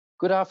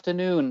Good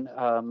afternoon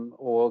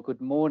or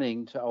good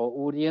morning to our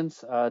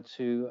audience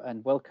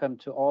and welcome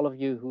to all of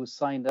you who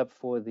signed up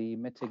for the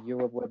MedTech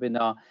Europe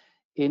webinar,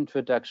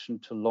 Introduction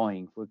to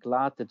LOINC. We're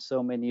glad that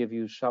so many of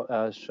you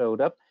showed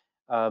up.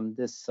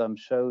 This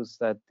shows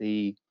that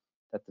the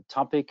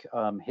topic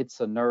hits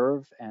a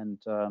nerve and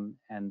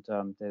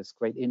there's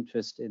great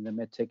interest in the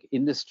MedTech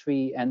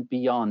industry and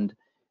beyond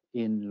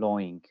in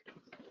LOINC.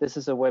 This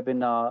is a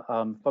webinar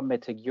from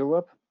MedTech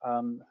Europe,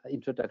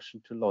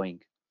 Introduction to LOINC.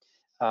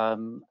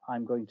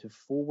 I'm going to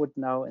forward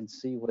now and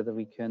see whether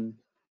we can.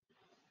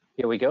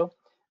 Here we go.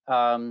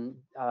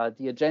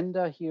 The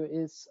agenda here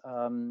is,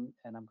 and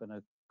I'm going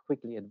to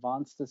quickly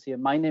advance this here.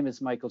 My name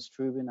is Michael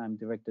Strubin. I'm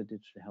Director of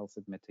Digital Health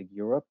at MedTech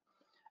Europe.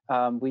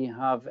 We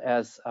have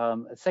as a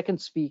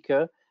second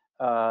speaker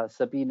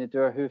Sabine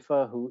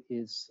Dörrhöfer, who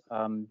is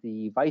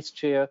the Vice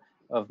Chair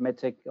of the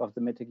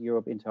MedTech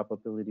Europe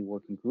Interoperability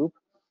Working Group.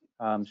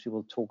 She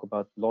will talk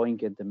about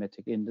LOINC and the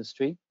MedTech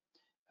industry.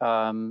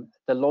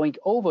 The LOINC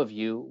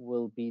overview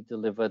will be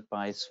delivered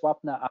by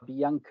Swapna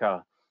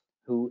Abhyankar,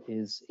 who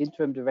is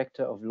Interim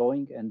Director of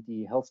LOINC and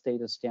the Health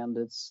Data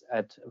Standards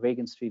at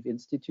Regan Street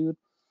Institute.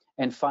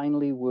 And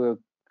finally, we're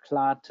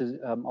glad to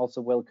also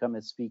welcome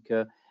as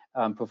speaker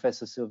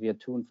Professor Sylvia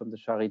Thun from the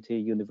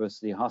Charité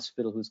University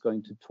Hospital, who's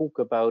going to talk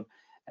about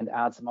and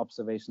add some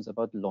observations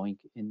about LOINC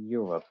in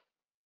Europe.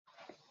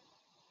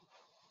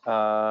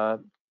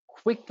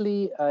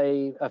 Quickly,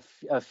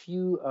 a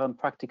few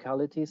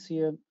practicalities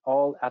here.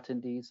 All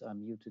attendees are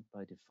muted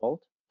by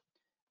default.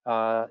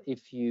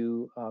 If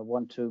you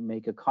want to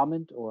make a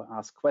comment or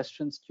ask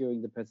questions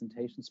during the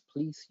presentations,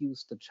 please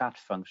use the chat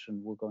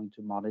function. We're going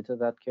to monitor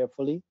that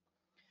carefully.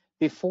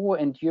 Before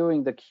and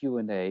during the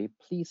Q&A,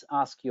 please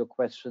ask your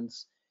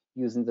questions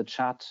using the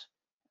chat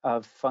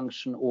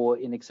function, or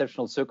in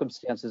exceptional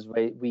circumstances,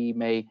 we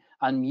may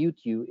unmute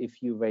you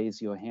if you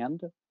raise your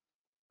hand.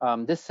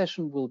 This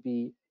session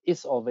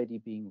is already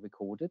being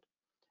recorded,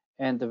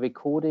 and the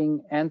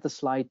recording and the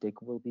slide deck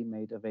will be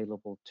made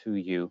available to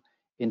you.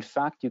 In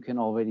fact, you can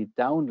already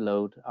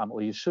download,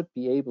 or you should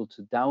be able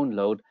to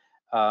download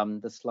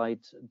the slide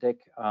deck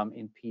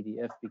in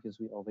PDF because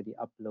we already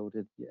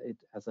uploaded it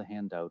as a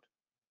handout.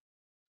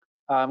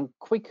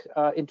 Quick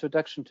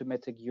introduction to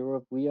MedTech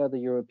Europe. We are the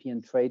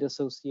European Trade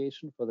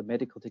Association for the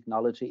medical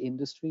technology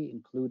industry,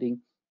 including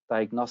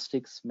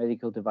diagnostics,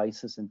 medical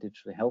devices, and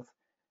digital health.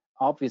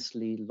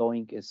 Obviously,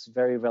 LOINC is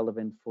very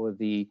relevant for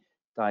the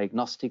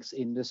diagnostics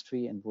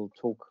industry, and we'll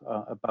talk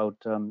about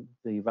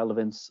the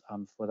relevance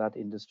for that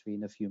industry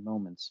in a few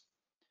moments.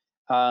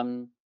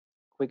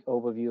 Quick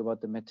overview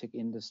about the MedTech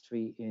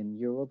industry in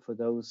Europe. For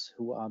those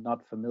who are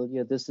not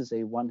familiar, this is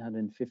a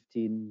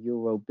 115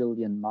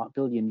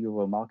 billion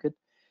euro market.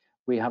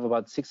 We have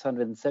about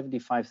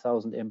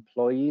 675,000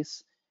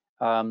 employees,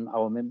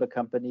 our member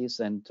companies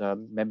and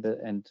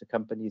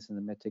companies in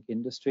the MedTech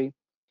industry.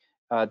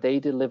 They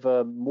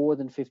deliver more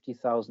than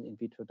 50,000 in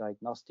vitro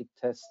diagnostic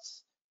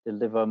tests,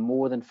 deliver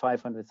more than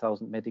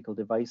 500,000 medical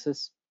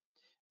devices.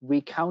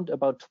 We count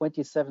about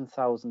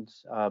 27,000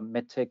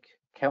 MedTech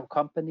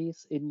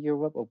companies in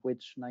Europe, of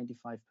which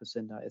 95%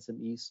 are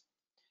SMEs.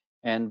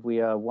 And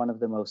we are one of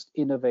the most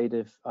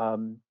innovative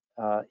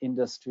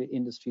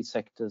industry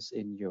sectors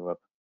in Europe.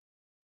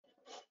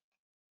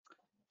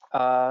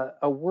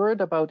 A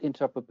word about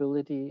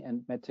interoperability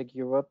and MedTech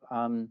Europe.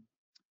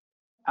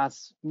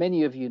 As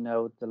many of you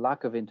know, the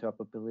lack of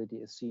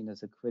interoperability is seen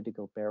as a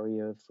critical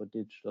barrier for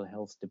digital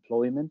health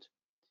deployment.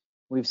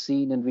 We've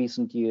seen in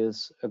recent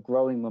years a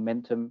growing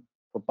momentum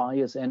for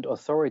buyers and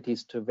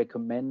authorities to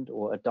recommend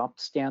or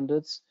adopt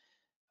standards.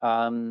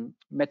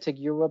 MedTech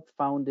Europe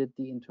founded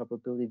the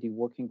Interoperability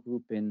Working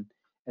Group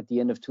at the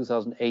end of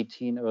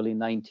 2018, early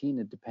 19,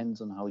 it depends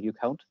on how you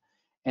count.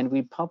 And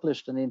we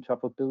published an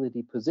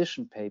interoperability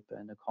position paper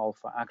and a call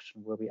for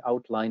action where we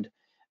outlined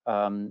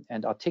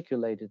and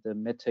articulated the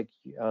MedTech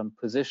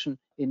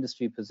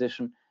industry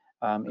position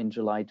in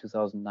July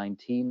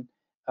 2019.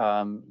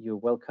 You're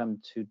welcome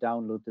to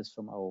download this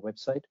from our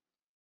website.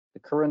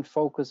 The current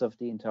focus of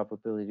the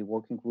Interoperability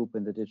Working Group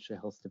in the Digital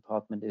Health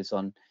Department is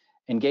on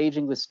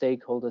engaging with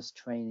stakeholders,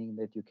 training, and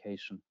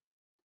education.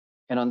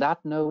 And on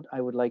that note, I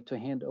would like to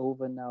hand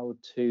over now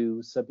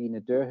to Sabine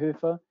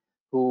Dörrhöfer,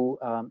 who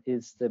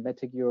is the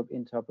MedTech Europe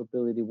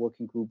Interoperability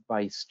Working Group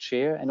Vice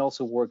Chair and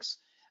also works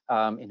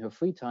in her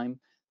free time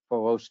for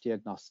Roche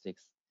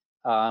Diagnostics.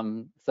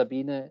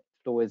 Sabine,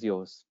 floor is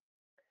yours.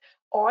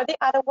 Or the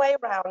other way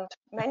around.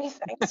 Many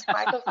thanks,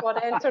 Michael, for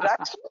the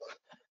introduction.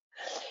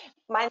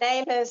 My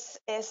name is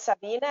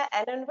Sabine,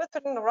 and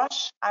within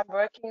Roche, I'm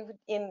working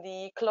in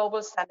the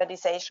Global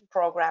Standardization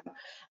Program.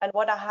 And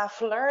what I have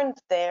learned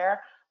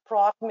there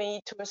brought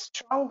me to a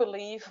strong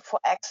belief for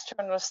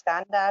external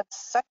standards,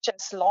 such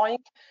as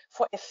LOINC,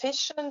 for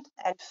efficient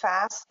and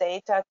fast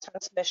data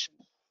transmission.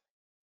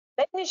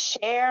 Let me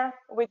share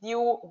with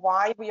you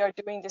why we are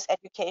doing this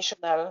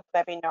educational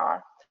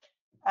webinar.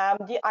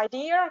 The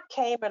idea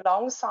came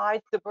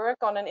alongside the work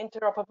on an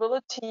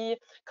interoperability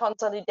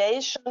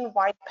consolidation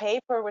white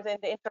paper within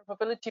the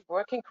interoperability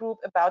working group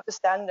about the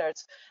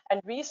standards. And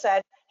we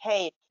said,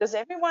 hey, does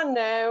everyone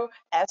know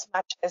as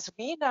much as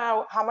we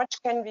know? How much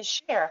can we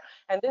share?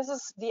 And this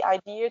is the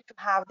idea to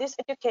have this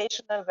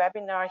educational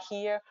webinar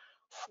here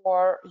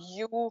for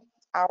you,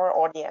 our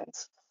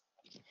audience.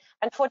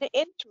 And for the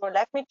intro,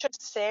 let me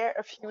just share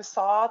a few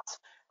thoughts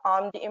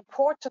on the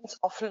importance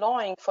of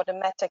LOINC for the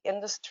MedTech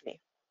industry.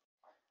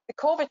 The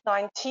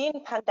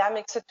COVID-19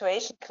 pandemic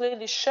situation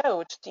clearly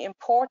showed the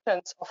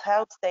importance of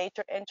health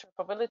data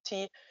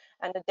interoperability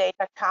and the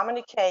data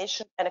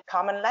communication and a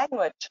common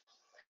language.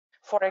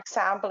 For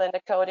example, in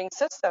a coding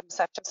system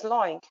such as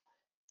LOINC,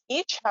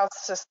 each health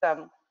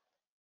system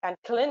and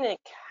clinic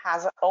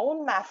has its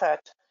own method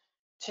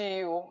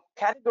to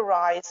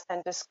categorize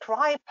and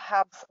describe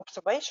health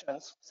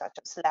observations, such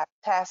as lab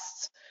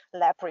tests,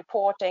 lab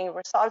reporting,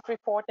 result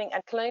reporting,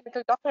 and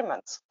clinical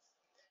documents.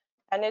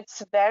 And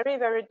it's very,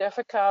 very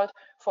difficult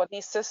for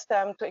these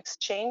systems to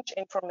exchange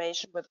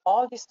information with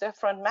all these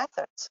different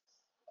methods.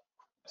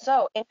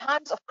 So in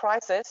times of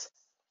crisis,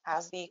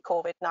 as the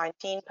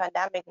COVID-19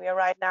 pandemic we are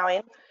right now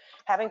in,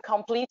 having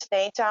complete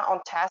data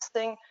on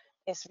testing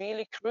is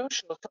really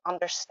crucial to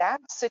understand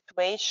the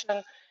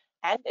situation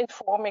and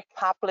informing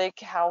public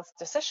health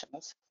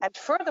decisions. And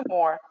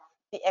furthermore,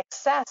 the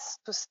access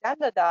to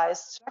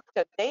standardized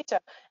structured data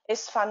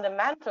is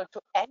fundamental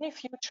to any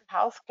future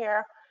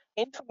healthcare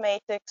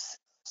informatics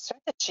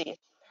strategy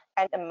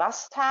and a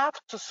must-have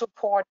to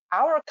support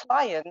our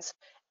clients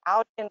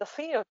out in the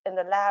field, in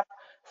the lab,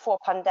 for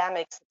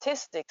pandemic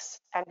statistics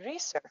and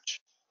research.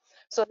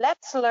 So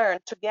let's learn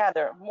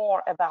together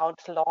more about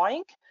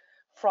LOINC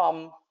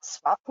from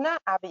Swapna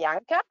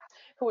Abhyankar,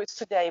 who is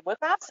today with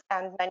us.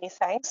 And many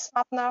thanks,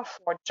 Swapna,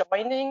 for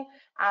joining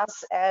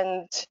us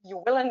and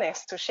your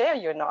willingness to share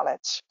your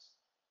knowledge.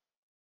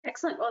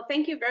 Excellent. Well,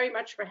 thank you very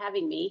much for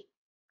having me.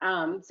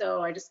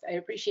 So I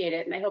appreciate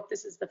it. And I hope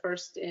this is the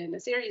first in a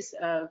series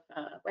of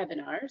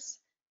webinars.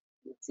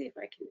 Let's see if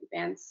I can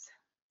advance.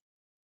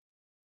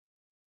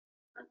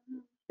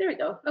 There we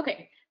go.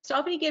 Okay, so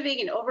I'll be giving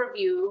an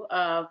overview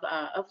of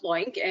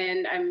LOINC,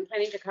 and I'm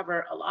planning to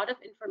cover a lot of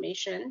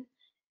information.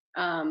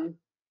 Sorry,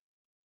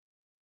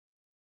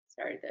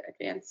 the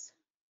advance.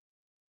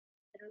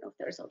 I don't know if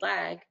there's a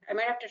lag. I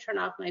might have to turn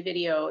off my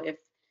video if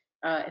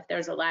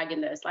there's a lag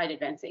in the slide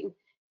advancing.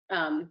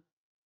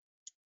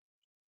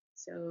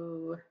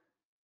 So,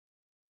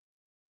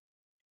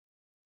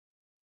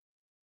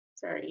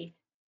 sorry.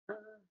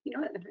 You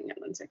know what? Hang on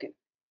one second.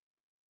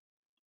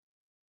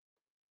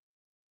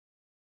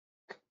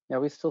 Yeah,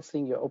 we're still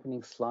seeing your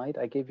opening slide.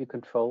 I gave you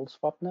control,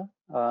 Swapna.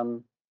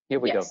 Here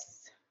we go.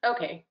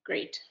 Okay,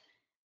 great.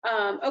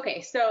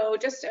 Okay, so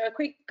just a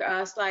quick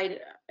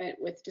slide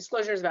with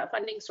disclosures about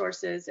funding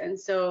sources. And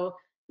so,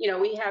 you know,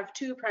 we have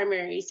two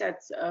primary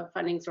sets of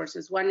funding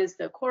sources. One is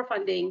the core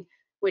funding,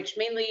 which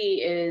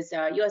mainly is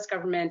US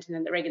government, and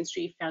then the Reagan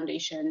Street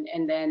Foundation.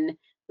 And then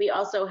we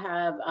also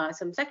have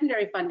some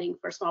secondary funding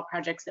for small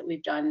projects that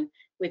we've done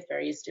with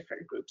various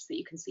different groups that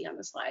you can see on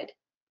the slide.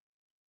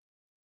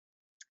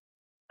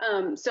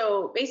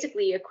 So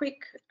basically a quick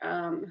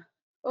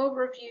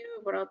overview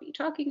of what I'll be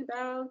talking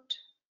about.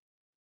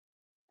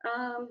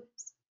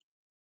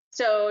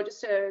 So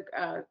just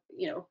a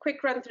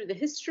quick run through the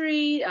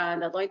history,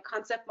 the LOINC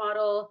concept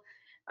model,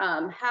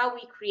 how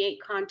we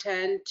create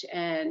content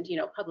and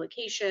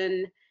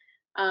publication,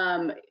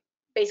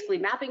 basically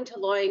mapping to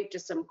LOINC,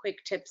 just some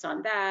quick tips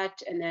on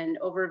that, and then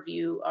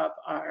overview of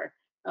our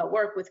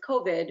work with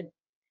COVID,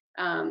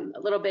 a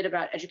little bit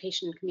about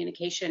education and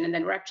communication, and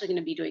then we're actually going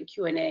to be doing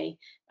Q&A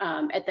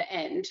at the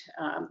end,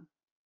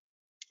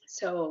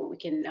 so we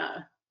can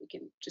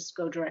just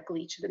go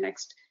directly to the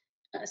next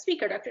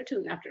speaker, Dr.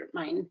 Toon, after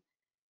mine.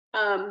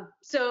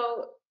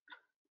 So,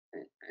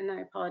 and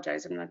I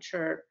apologize, I'm not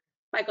sure.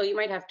 Michael, you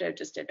might have to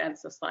just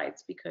advance the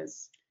slides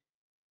because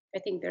I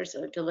think there's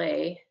a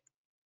delay.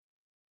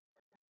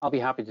 I'll be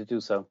happy to do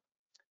so.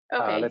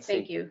 Okay,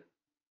 thank you.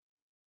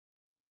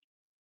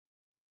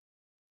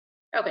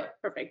 Okay,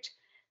 perfect.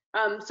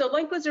 So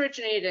LOINC was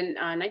originated in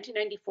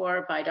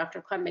 1994 by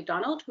Dr. Clem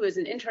McDonald, who is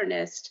an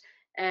internist,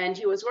 and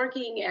he was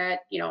working at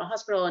a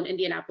hospital in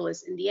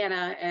Indianapolis,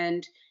 Indiana,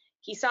 and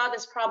he saw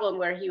this problem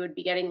where he would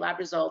be getting lab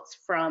results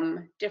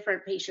from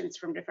different patients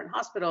from different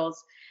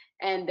hospitals,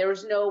 and there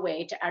was no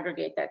way to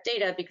aggregate that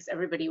data because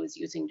everybody was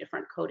using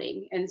different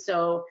coding. And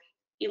so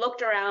he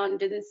looked around,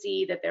 didn't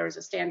see that there was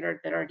a standard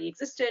that already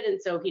existed,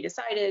 and so he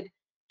decided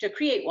to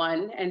create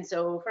one. And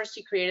so first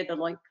he created the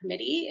LOINC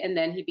committee, and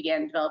then he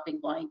began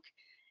developing LOINC.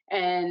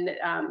 And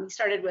he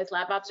started with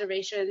lab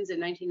observations in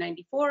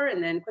 1994,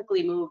 and then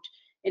quickly moved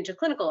into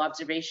clinical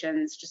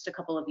observations just a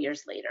couple of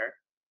years later.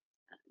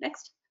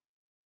 Next.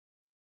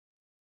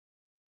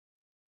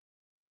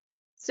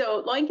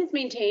 So LOINC is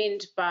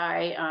maintained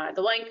by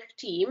the LOINC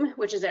team,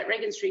 which is at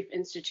Reagan Street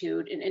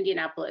Institute in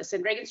Indianapolis,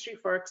 and Reagan Street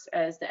works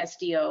as the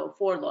SDO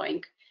for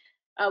LOINC.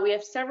 We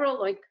have several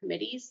LOINC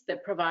committees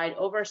that provide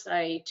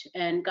oversight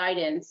and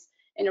guidance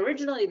And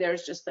originally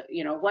there's just,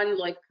 one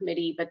LOINC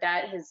committee, but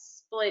that has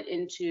split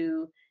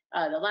into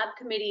the lab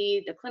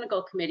committee, the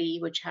clinical committee,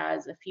 which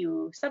has a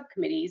few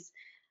subcommittees.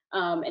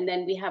 And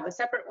then we have a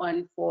separate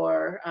one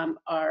for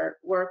our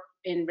work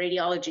in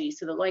radiology.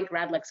 So the LOINC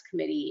RADLEX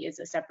committee is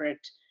a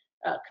separate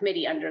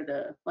committee under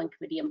the LOINC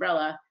committee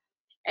umbrella.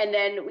 And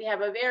then we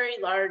have a very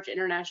large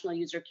international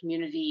user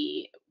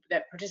community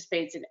that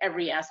participates in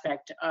every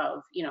aspect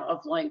of,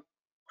 of LOINC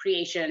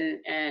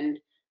creation and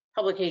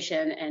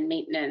publication and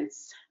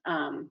maintenance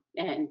and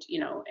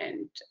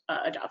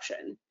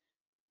adoption.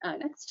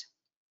 Next.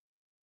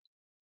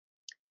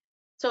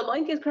 So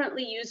LOINC is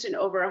currently used in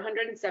over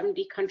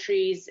 170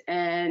 countries,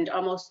 and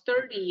almost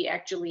 30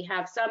 actually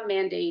have some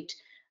mandate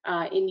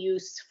in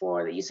use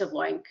for the use of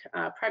LOINC,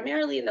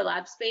 primarily in the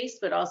lab space,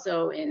 but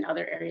also in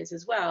other areas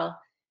as well.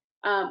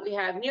 We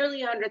have nearly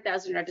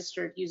 100,000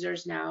 registered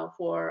users now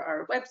for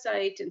our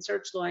website and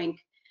search LOINC,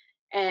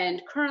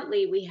 and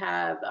currently we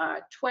have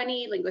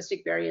 20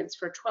 linguistic variants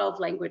for 12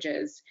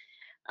 languages.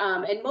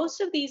 And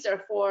most of these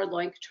are for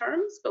LOINC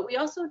terms, but we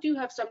also do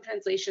have some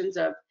translations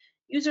of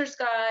user's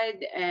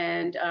guide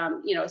and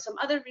some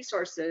other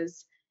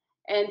resources.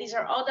 And these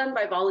are all done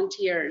by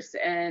volunteers.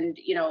 And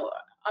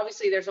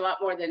obviously there's a lot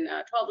more than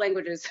 12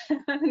 languages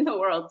in the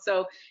world.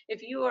 So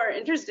if you are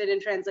interested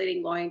in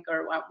translating LOINC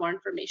or want more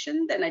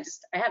information, then I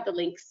have the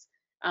links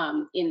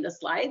in the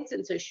slides,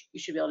 and so you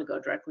should be able to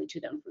go directly to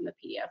them from the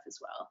PDF as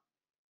well.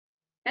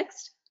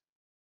 Next.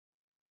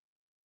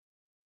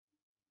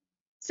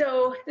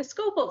 So the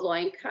scope of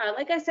LOINC,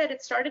 like I said,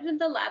 it started in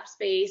the lab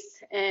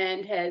space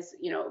and has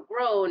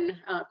grown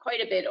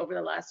quite a bit over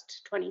the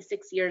last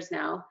 26 years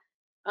now.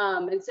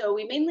 And so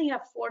we mainly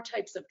have 4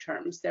 types of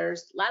terms.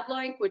 There's lab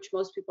LOINC, which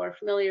most people are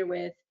familiar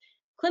with,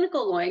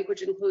 clinical LOINC,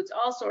 which includes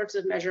all sorts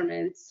of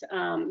measurements,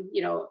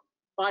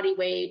 body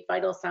weight,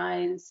 vital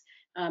signs,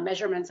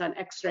 measurements on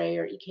X-ray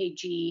or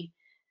EKG.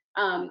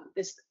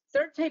 This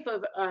third type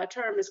of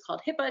term is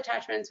called HIPAA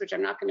attachments, which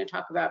I'm not going to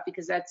talk about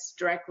because that's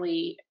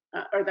directly,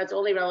 or that's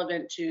only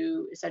relevant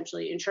to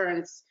essentially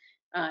insurance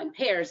and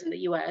payers in the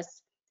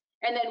US.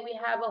 And then we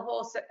have a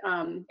whole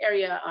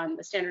area on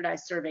the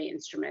standardized survey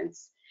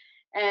instruments.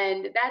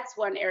 And that's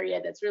one area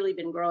that's really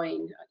been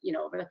growing,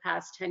 over the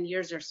past 10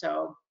 years or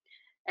so.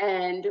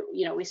 And,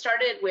 we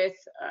started with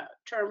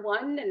term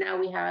 1, and now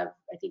we have,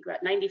 I think,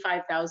 about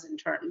 95,000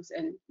 terms,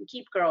 and we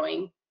keep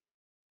growing.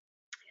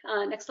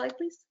 Next slide,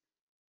 please.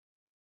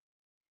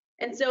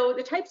 And so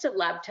the types of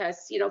lab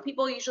tests,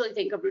 people usually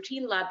think of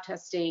routine lab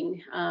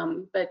testing,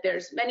 but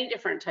there's many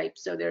different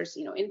types. So there's,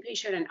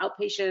 inpatient and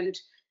outpatient.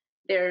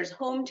 There's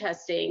home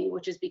testing,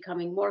 which is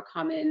becoming more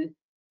common.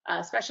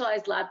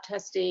 Specialized lab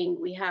testing.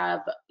 We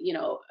have,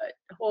 a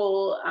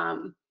whole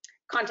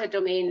content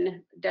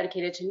domain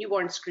dedicated to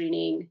newborn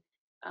screening,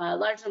 a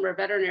large number of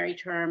veterinary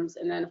terms,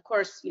 and then of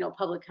course,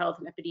 public health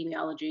and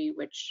epidemiology,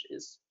 which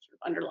is sort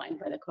of underlined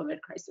by the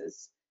COVID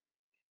crisis.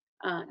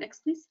 Next,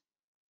 please.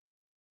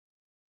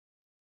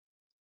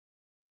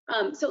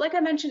 So like I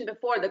mentioned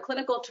before, the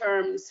clinical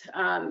terms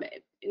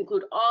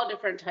include all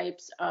different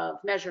types of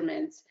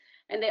measurements,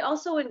 and they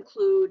also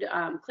include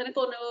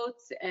clinical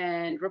notes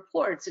and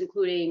reports,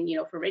 including,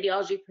 for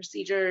radiology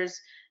procedures,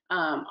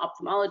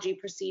 ophthalmology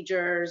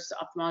procedures,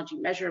 ophthalmology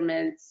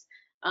measurements.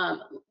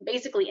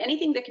 Basically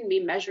anything that can be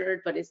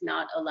measured but is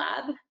not a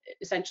lab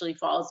essentially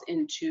falls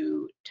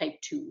into type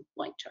 2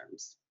 LOINC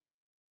terms.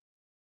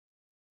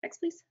 Next,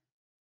 please.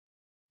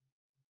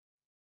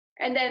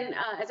 And then,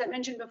 as I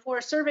mentioned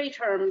before, survey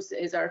terms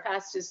is our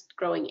fastest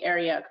growing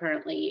area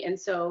currently. And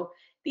so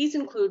these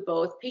include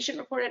both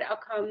patient-reported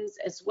outcomes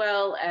as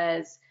well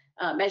as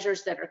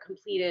measures that are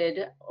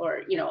completed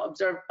or,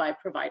 observed by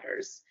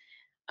providers.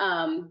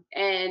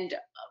 And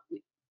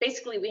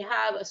basically, we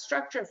have a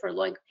structure for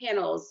LOINC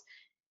panels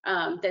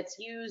that's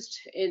used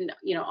in,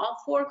 all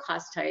 4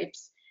 class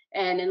types.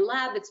 And in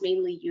lab, it's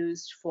mainly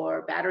used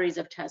for batteries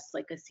of tests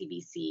like a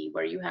CBC,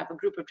 where you have a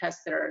group of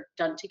tests that are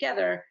done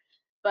together.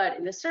 But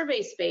in the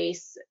survey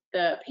space,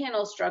 the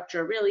panel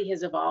structure really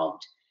has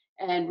evolved,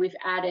 and we've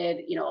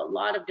added, a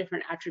lot of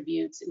different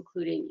attributes,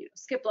 including,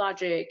 skip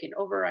logic and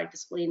override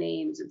display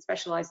names and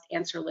specialized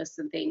answer lists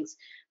and things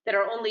that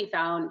are only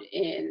found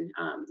in,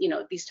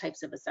 these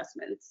types of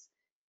assessments.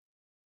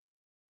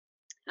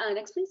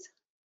 Next, please.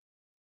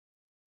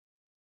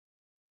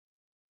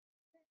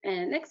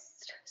 And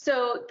next,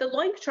 so the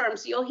LOINC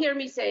terms, you'll hear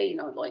me say,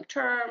 LOINC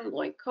term,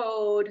 LOINC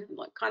code,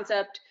 LOINC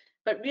concept.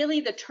 But really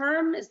the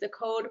term is the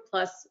code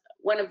plus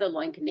one of the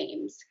LOINC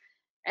names.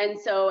 And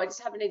so I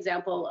just have an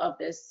example of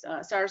this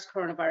SARS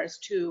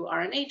coronavirus 2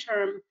 RNA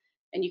term,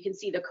 and you can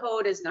see the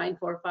code is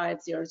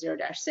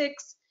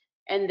 94500-6,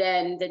 and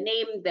then the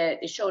name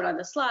that is shown on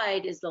the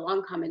slide is the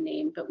long common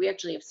name, but we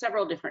actually have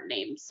several different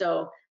names.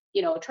 So,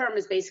 a term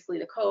is basically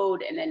the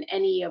code, and then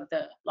any of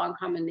the long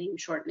common name,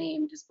 short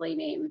name, display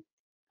name,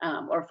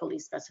 or fully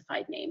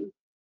specified name.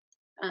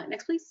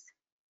 Next, please.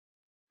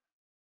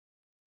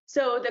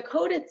 So the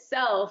code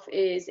itself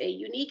is a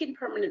unique and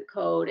permanent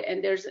code,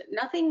 and there's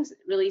nothing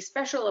really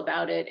special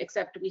about it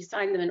except we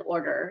assign them in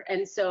order.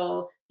 And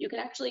so you can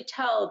actually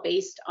tell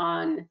based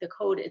on the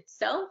code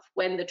itself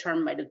when the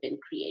term might have been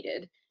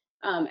created.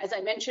 As I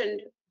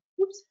mentioned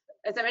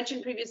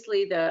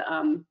previously,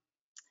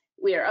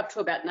 we are up to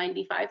about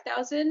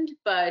 95,000,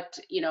 but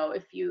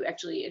if you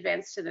actually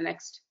advance to the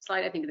next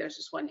slide, I think there's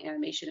just one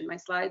animation in my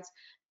slides.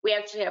 We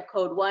actually have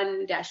code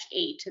 1-8,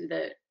 and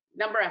the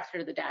number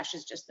after the dash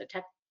is just the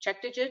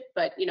check digit,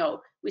 but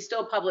we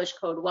still publish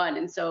code 1,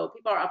 and so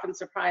people are often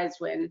surprised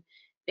when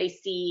they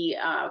see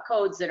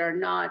codes that are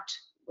not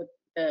with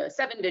the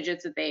 7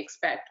 digits that they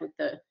expect, with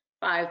the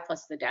 5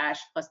 plus the dash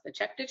plus the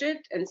check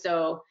digit. And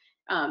so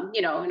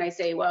and I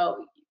say,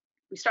 well,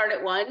 we start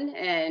at 1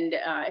 and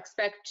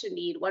expect to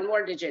need 1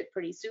 more digit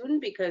pretty soon,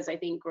 because I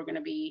think we're going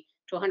to be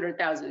to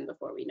 100,000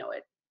 before we know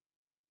it.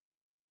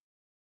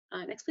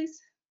 Next, please.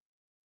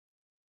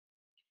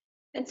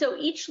 And so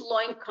each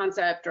LOINC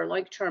concept or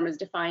LOINC term is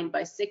defined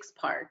by 6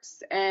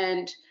 parts.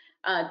 And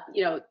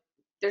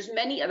there's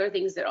many other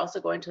things that also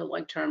go into the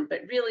LOINC term, but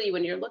really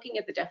when you're looking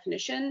at the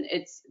definition,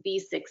 it's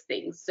these 6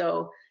 things.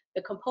 So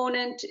the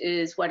component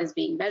is what is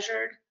being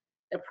measured.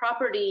 The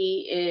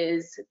property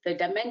is the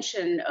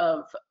dimension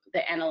of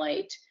the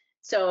analyte.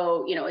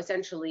 So,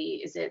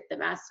 essentially, is it the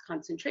mass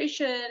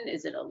concentration?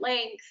 Is it a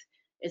length?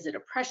 Is it a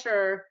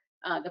pressure?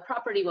 The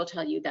property will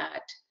tell you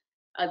that.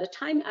 The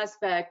time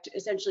aspect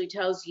essentially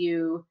tells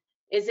you,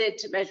 is it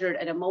measured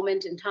at a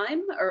moment in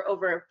time or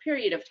over a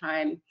period of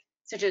time,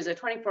 such as a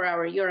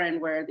 24-hour urine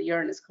where the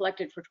urine is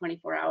collected for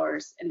 24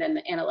 hours and then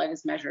the analyte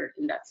is measured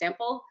in that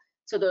sample.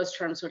 So those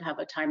terms would have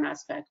a time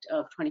aspect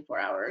of 24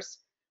 hours.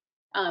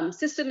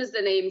 System is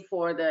the name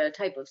for the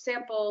type of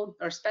sample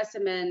or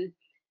specimen.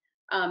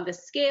 The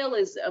scale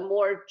is a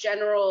more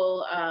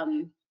general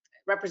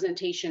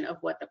representation of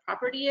what the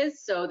property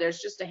is. So there's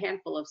just a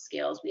handful of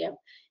scales. We have,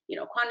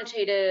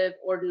 quantitative,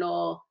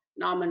 ordinal,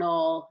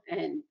 nominal,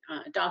 and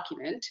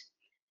document,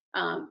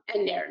 and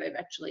narrative,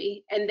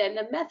 actually. And then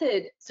the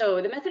method.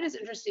 So the method is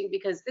interesting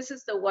because this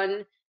is the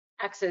one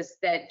axis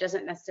that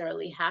doesn't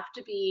necessarily have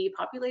to be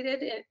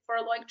populated for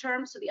a LOINC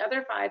term. So the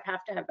other 5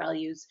 have to have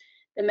values.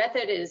 The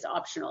method is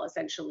optional,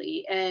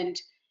 essentially. And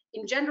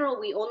in general,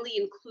 we only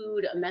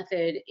include a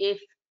method if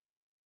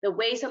the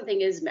way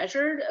something is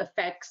measured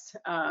affects,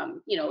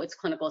 its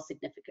clinical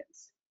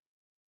significance.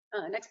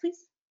 Next,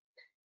 please.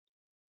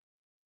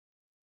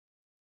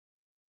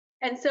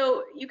 And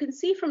so you can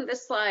see from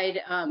this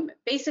slide,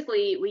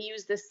 basically, we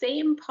use the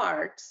same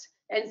parts.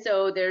 And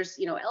so there's,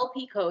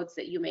 LP codes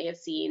that you may have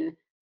seen,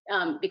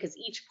 because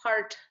each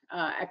part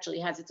actually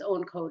has its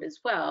own code as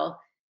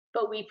well.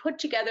 But we put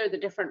together the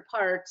different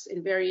parts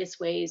in various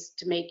ways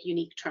to make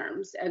unique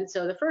terms. And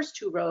so the first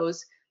 2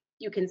 rows,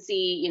 you can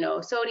see,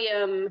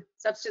 sodium,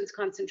 substance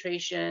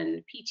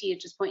concentration, PT,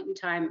 which is point in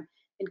time,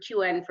 and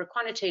QN for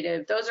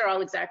quantitative. Those are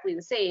all exactly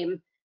the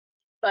same.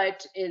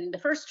 But in the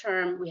first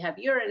term, we have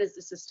urine as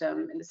the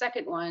system. In the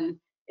second one,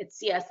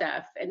 it's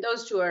CSF. And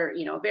those 2 are,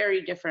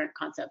 very different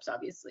concepts,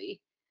 obviously.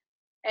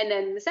 And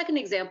then the second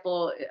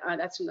example,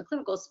 that's from the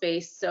clinical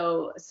space.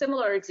 So a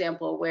similar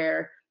example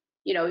where,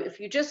 if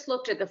you just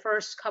looked at the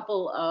first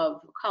couple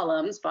of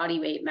columns, body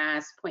weight,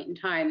 mass, point in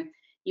time,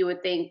 you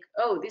would think,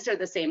 oh, these are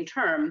the same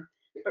term,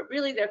 but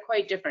really they're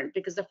quite different,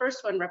 because the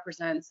first one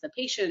represents the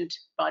patient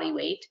body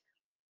weight,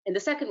 and the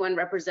second one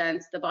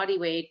represents the body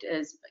weight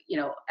as,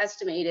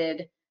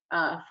 estimated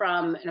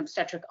from an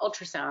obstetric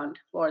ultrasound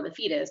for the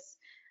fetus.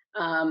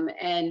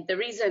 And the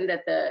reason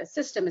that the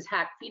system is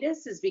hack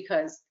fetus is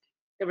because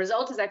the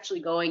result is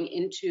actually going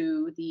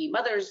into the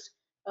mother's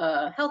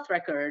health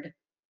record,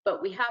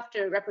 but we have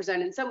to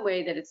represent in some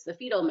way that it's the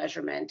fetal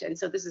measurement. And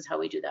so this is how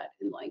we do that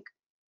in LOINC.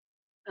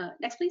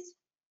 Next, please.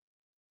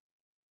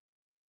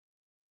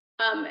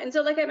 And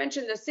so like I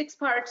mentioned, the 6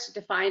 parts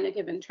define a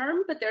given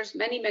term, but there's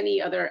many,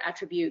 many other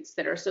attributes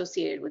that are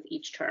associated with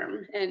each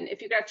term. And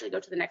if you could actually go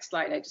to the next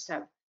slide, I just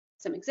have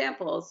some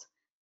examples.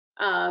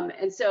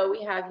 And so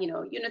we have,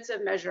 units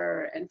of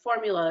measure and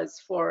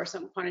formulas for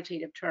some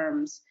quantitative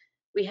terms.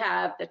 We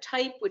have the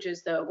type, which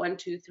is the 1,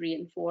 2, 3,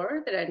 and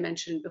 4 that I'd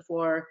mentioned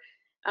before.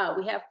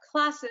 We have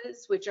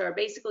classes, which are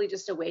basically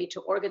just a way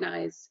to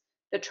organize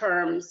the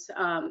terms,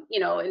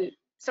 and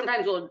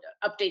sometimes we'll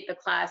update the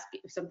class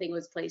if something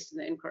was placed in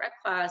the incorrect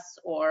class,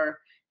 or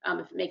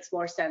if it makes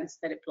more sense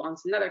that it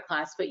belongs in another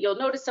class. But you'll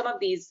notice some of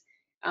these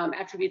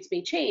attributes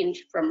may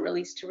change from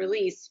release to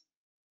release.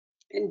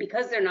 And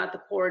because they're not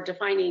the core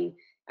defining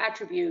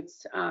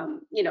attributes,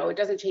 it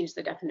doesn't change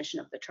the definition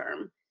of the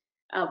term.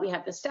 We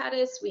have the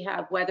status. We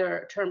have whether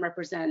a term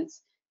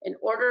represents an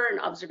order, an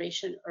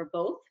observation, or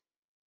both.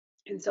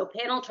 And so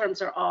panel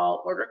terms are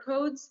all order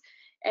codes.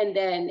 And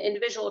then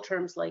individual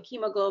terms like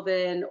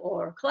hemoglobin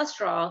or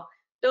cholesterol,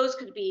 those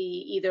could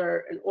be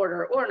either an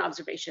order or an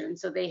observation.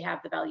 So they have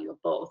the value of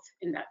both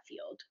in that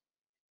field.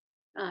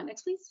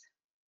 Next, please.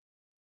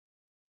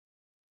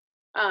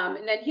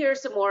 And then here are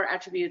some more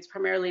attributes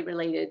primarily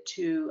related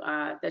to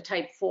the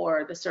type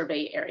 4, the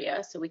survey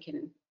area. So we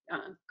can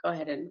go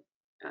ahead and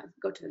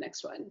go to the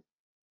next one.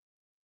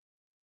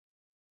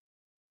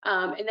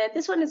 And then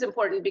this one is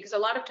important because a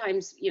lot of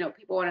times,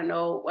 people want to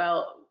know,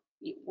 well,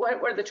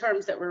 what were the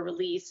terms that were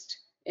released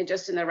in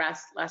the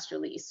last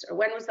release, or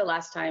when was the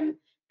last time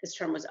this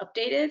term was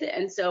updated?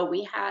 And so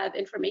we have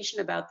information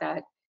about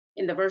that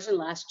in the version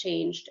last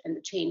changed and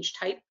the change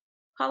type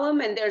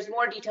column. And there's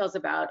more details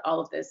about all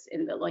of this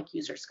in the LOINC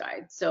users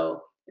guide.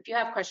 So if you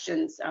have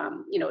questions,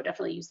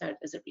 definitely use that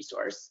as a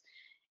resource.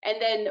 And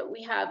then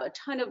we have a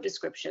ton of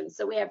descriptions.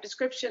 So we have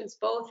descriptions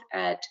both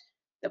at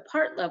the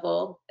part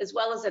level as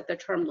well as at the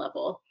term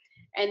level.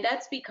 And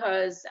that's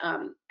because,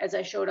 as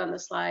I showed on the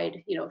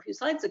slide, a few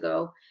slides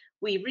ago,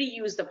 we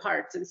reuse the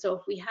parts. And so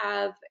if we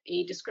have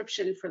a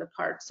description for the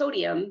part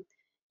sodium,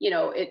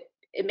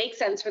 it makes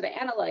sense for the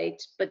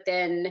analyte, but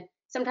then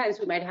sometimes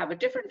we might have a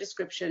different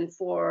description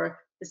for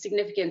the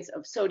significance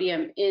of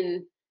sodium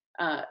in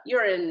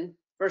urine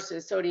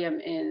versus sodium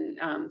in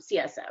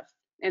CSF.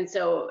 And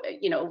so,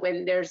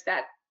 when there's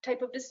that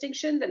type of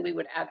distinction, then we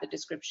would add the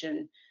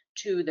description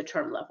to the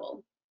term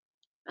level.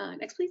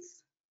 Next, please.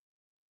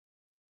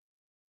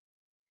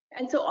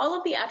 And so all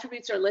of the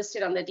attributes are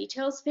listed on the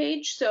details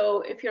page.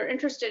 So if you're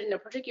interested in a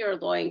particular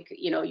LOINC,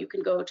 you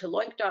can go to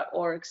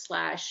loinc.org/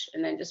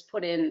 and then just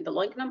put in the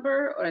LOINC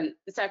number. And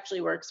this actually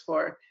works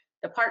for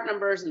the part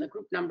numbers and the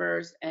group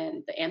numbers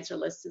and the answer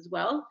lists as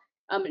well.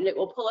 And it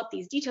will pull up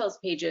these details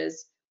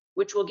pages,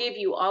 which will give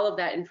you all of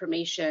that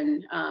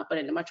information, but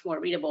in a much more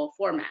readable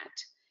format.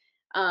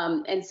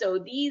 And so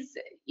these,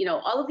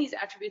 all of these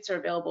attributes are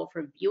available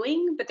for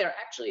viewing, but they're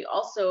actually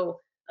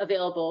also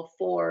available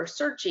for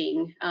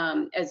searching,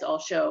 as I'll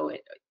show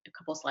a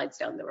couple slides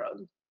down the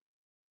road.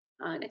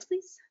 Next,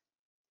 please.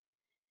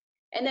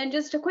 And then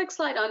just a quick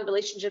slide on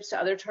relationships to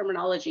other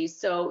terminologies.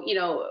 So,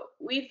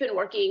 we've been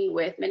working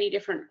with many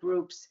different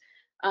groups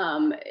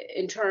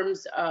in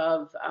terms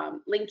of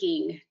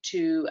linking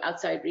to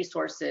outside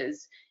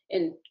resources.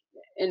 And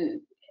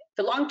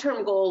the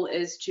long-term goal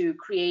is to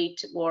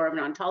create more of an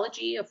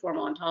ontology, a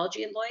formal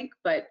ontology in LOINC,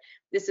 but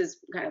this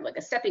is kind of like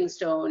a stepping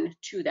stone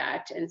to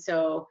that. And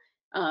so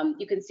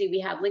you can see we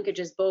have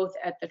linkages both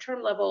at the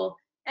term level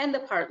and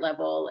the part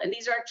level, and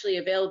these are actually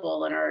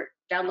available in our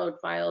download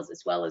files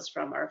as well as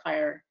from our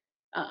FHIR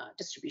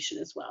distribution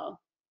as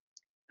well.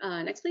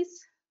 Next,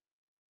 please.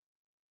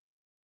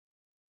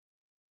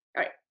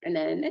 All right, and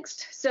then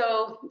next.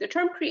 So the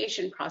term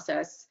creation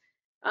process.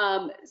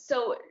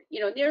 So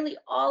nearly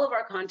all of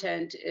our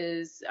content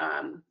is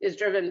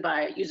driven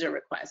by user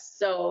requests.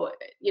 So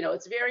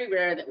it's very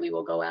rare that we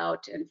will go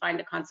out and find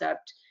a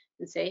concept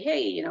and say,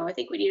 hey, I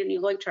think we need a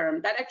new LOINC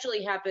term. That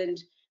actually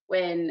happened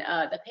when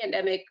the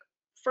pandemic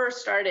first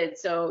started.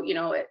 So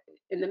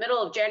in the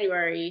middle of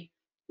January,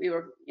 we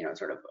were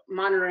sort of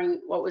monitoring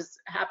what was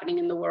happening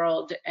in the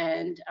world,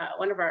 and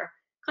one of our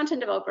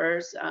content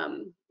developers,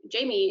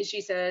 Jamie,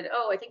 she said,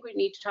 oh, I think we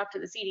need to talk to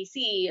the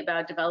CDC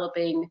about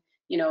developing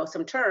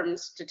some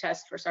terms to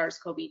test for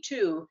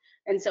SARS-CoV-2.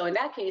 And so in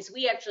that case,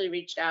 we actually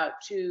reached out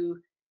to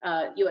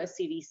US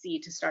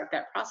CDC to start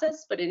that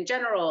process. But in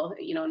general,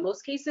 in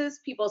most cases,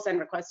 people send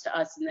requests to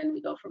us and then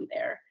we go from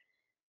there.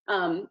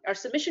 Our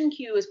submission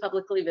queue is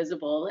publicly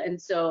visible.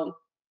 And so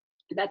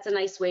that's a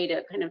nice way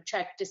to kind of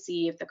check to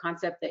see if the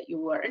concept that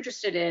you are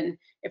interested in,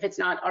 if it's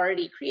not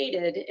already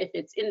created, if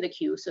it's in the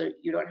queue, so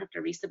you don't have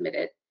to resubmit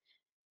it.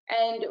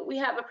 And we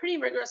have a pretty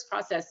rigorous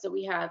process. So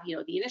we have,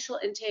 the initial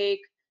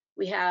intake,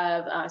 we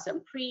have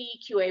some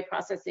pre-QA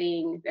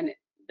processing, then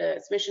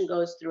the submission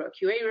goes through a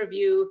QA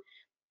review.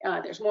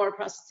 There's more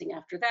processing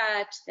after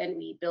that. Then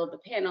we build the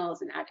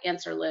panels and add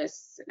answer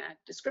lists and add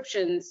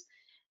descriptions.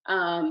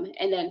 And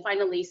then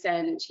finally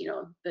send,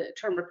 the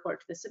term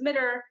report to the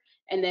submitter.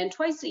 And then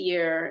twice a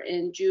year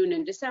in June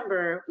and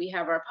December, we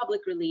have our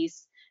public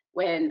release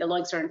when the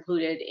LOINCs are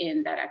included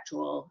in that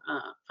actual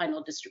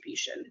final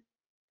distribution.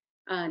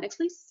 Next,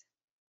 please.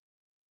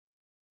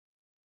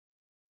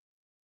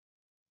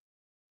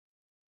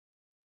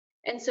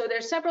 And so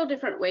there's several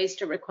different ways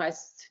to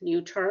request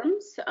new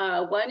terms.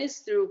 One is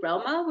through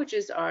RELMA, which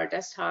is our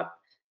desktop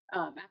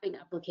mapping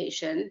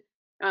application.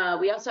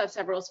 We also have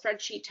several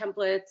spreadsheet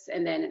templates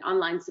and then an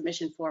online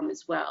submission form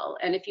as well.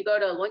 And if you go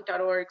to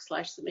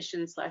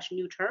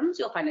loinc.org/submission/new terms,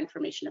 you'll find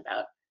information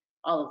about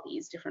all of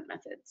these different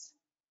methods.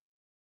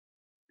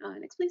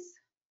 Next, please.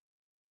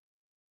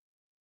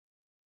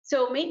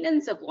 So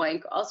maintenance of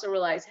LOINC also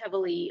relies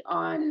heavily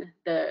on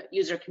the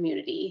user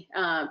community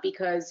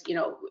because,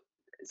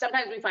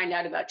 sometimes we find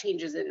out about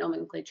changes in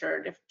nomenclature,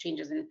 different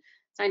changes in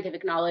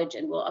scientific knowledge,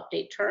 and we'll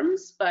update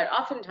terms. But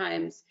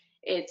oftentimes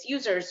it's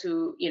users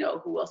who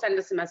will send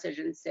us a message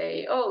and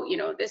say, oh,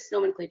 this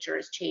nomenclature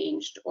has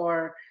changed,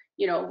 or,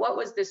 what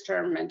was this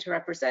term meant to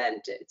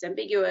represent? It's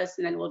ambiguous,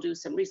 and then we'll do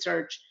some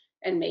research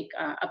and make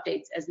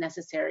updates as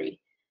necessary.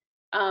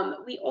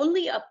 We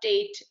only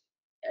update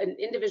an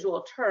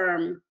individual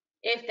term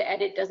if the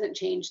edit doesn't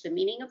change the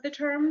meaning of the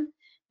term.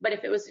 But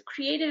if it was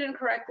created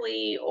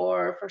incorrectly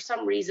or for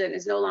some reason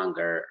is no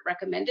longer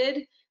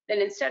recommended,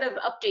 then instead of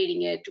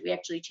updating it, we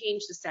actually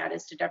change the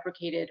status to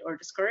deprecated or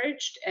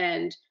discouraged,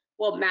 and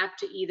we'll map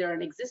to either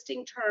an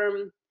existing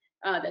term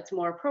that's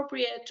more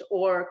appropriate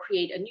or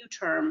create a new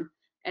term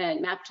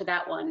and map to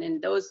that one.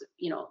 And those,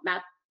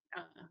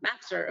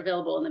 maps are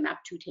available in the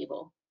map2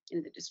 table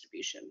in the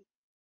distribution.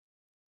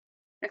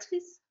 Next,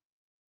 please.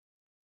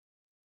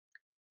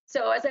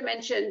 So as I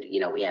mentioned,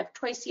 we have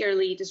twice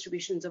yearly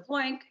distributions of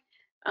LOINC.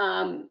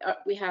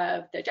 We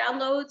have the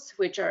downloads,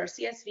 which are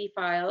CSV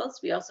files.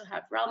 We also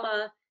have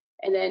RELMA,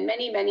 and then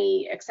many,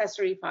 many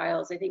accessory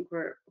files. I think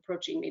we're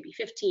approaching maybe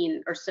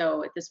 15 or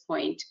so at this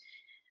point.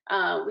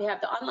 We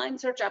have the online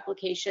search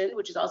application,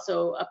 which is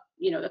also,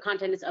 the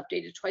content is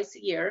updated twice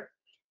a year.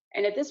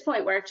 And at this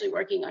point, we're actually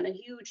working on a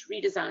huge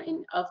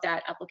redesign of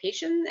that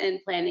application and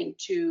planning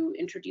to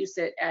introduce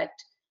it at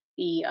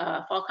the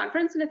fall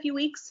conference in a few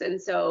weeks.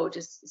 And so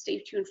just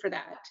stay tuned for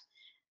that.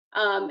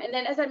 And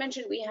then, as I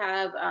mentioned, we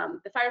have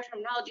the fire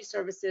terminology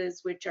services,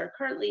 which are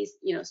currently,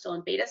 still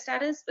in beta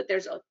status, but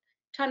there's a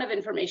ton of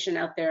information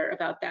out there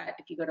about that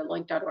if you go to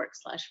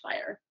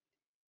loinc.org/fire.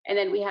 And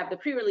then we have the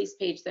pre-release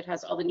page that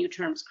has all the new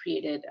terms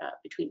created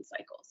between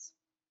cycles.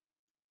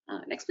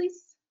 Next,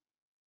 please.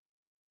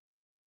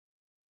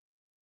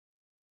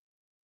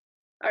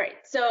 All right,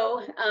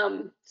 so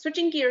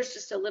switching gears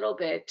just a little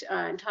bit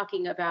and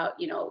talking about,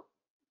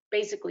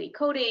 basically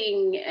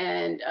coding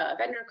and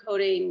vendor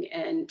coding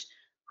and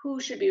who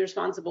should be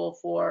responsible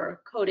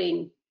for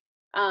coding.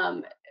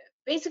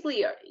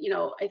 Basically,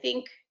 I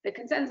think the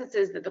consensus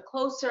is that the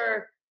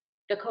closer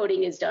the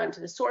coding is done to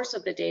the source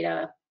of the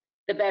data,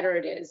 the better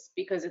it is,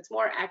 because it's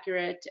more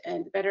accurate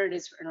and the better it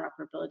is for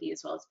interoperability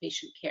as well as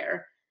patient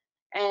care.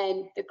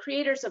 And the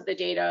creators of the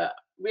data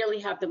really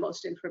have the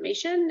most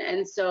information.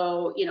 And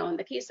so, in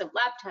the case of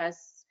lab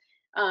tests,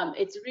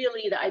 it's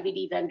really the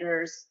IVD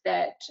vendors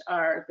that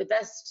are the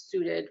best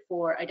suited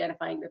for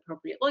identifying the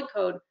appropriate LOINC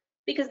code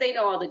because they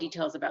know all the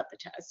details about the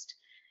test.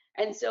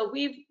 And so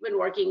we've been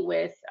working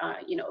with,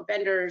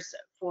 vendors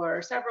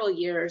for several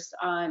years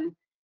on,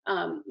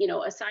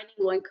 assigning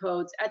LOINC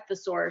codes at the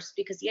source,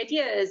 because the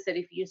idea is that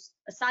if you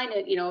assign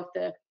it, if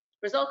the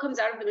result comes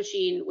out of the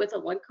machine with a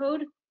LOINC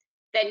code,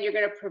 then you're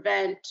going to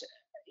prevent,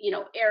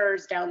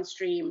 errors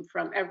downstream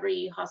from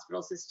every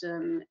hospital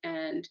system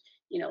and,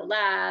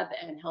 lab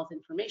and health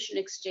information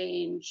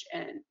exchange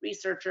and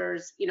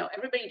researchers,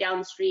 everybody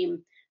downstream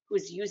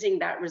who's using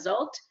that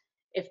result.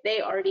 If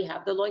they already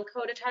have the LOINC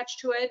code attached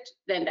to it,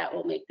 then that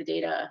will make the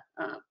data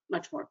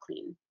much more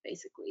clean,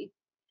 basically.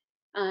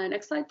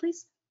 Next slide,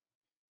 please.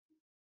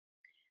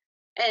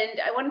 And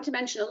I wanted to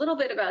mention a little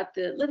bit about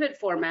the LIVID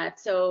format.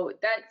 So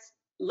that's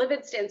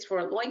LIVID stands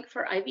for LOINC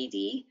for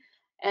IVD,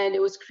 and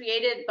it was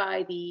created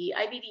by the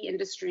IVD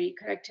Industry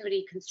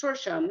Connectivity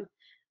Consortium,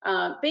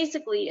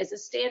 basically as a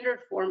standard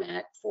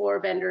format for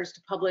vendors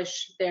to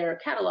publish their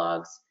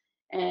catalogs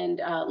and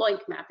LOINC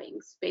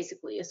mappings,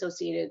 basically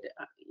associated,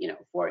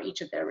 for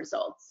each of their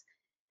results.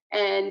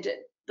 And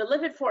the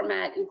LIVID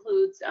format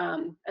includes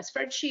a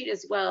spreadsheet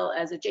as well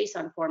as a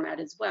JSON format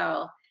as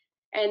well.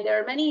 And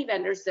there are many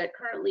vendors that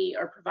currently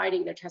are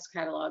providing their test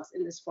catalogs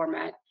in this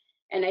format.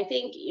 And I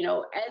think,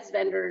 as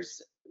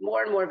vendors,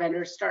 more and more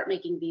vendors start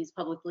making these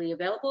publicly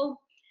available,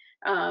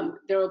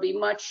 there will be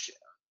much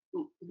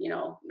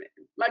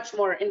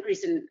more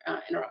increase in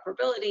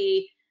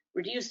interoperability,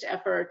 reduced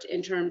effort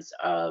in terms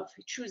of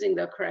choosing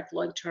the correct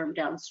LOINC term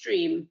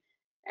downstream.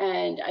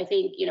 And I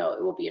think,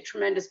 it will be a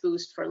tremendous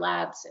boost for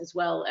labs as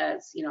well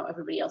as,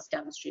 everybody else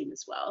downstream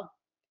as well.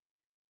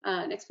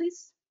 Next,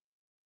 please.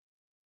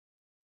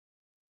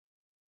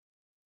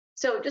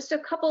 So just a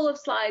couple of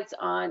slides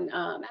on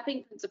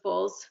mapping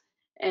principles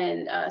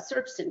and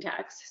search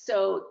syntax.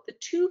 So the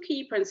two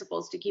key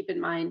principles to keep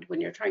in mind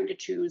when you're trying to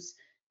choose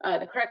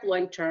the correct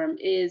LOINC term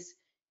is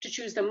to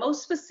choose the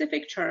most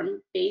specific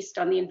term based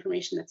on the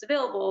information that's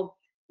available,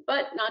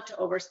 but not to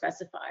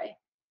overspecify.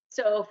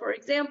 So for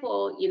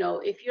example,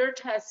 if your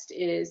test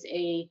is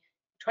a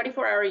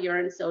 24-hour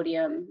urine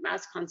sodium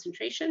mass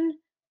concentration,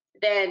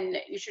 then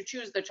you should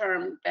choose the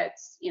term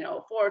that's,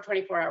 for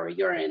 24-hour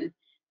urine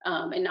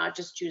and not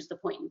just choose the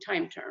point in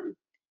time term.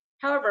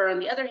 However, on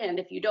the other hand,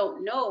 if you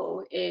don't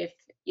know if,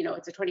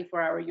 it's a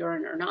 24-hour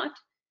urine or not,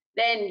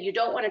 then you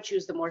don't want to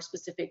choose the more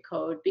specific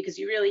code because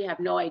you really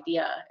have no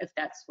idea if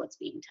that's what's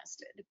being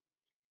tested.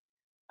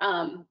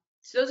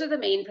 So those are the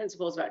main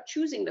principles about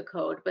choosing the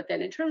code. But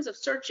then in terms of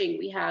searching,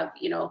 we have,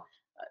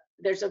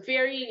 there's a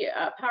very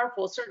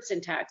powerful search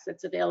syntax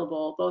that's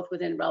available both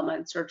within RELMA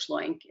and Search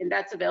LOINC, and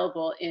that's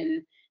available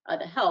in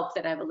the help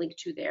that I have a link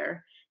to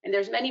there. And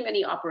there's many,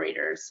 many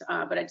operators,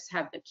 but I just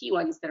have the key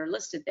ones that are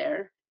listed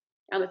there.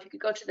 If you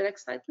could go to the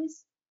next slide,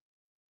 please.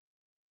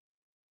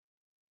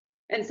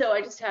 And so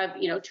I just have,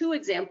 two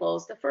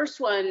examples. The first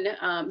one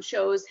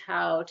shows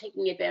how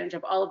taking advantage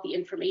of all of the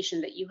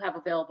information that you have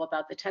available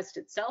about the test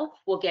itself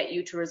will get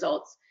you to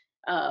results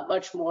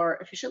much more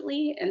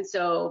efficiently. And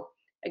so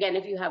again,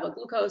 if you have a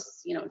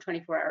glucose,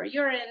 24-hour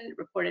urine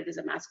reported as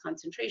a mass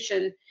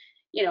concentration,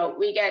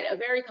 we get a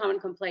very common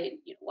complaint,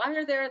 why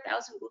are there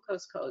 1,000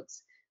 glucose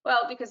codes?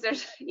 Well, because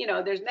there's,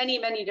 there's many,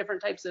 many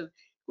different types of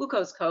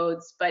glucose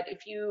codes, but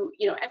if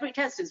every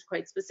test is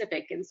quite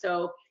specific. And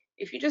so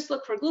if you just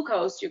look for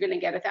glucose, you're going to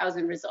get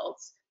 1,000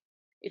 results.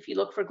 If you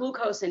look for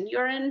glucose in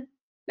urine,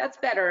 that's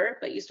better,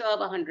 but you still have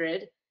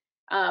 100.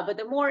 But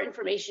the more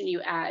information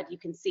you add, you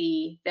can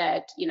see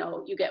that,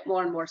 you get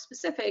more and more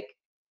specific.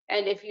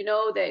 And if you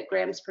know that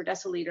grams per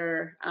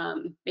deciliter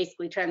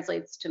basically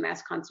translates to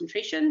mass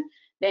concentration,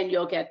 then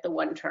you'll get the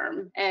one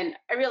term. And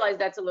I realize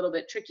that's a little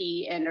bit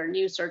tricky, and our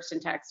new search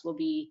syntax will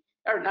be,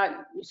 or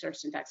not new search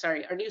syntax,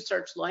 sorry, our new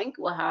search LOINC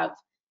will have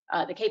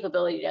the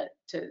capability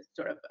to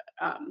sort of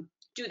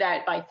do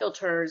that by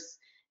filters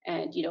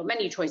and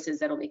menu choices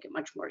that'll make it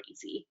much more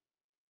easy.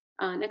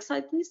 Next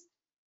slide, please.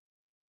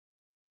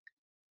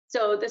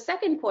 So the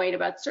second point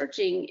about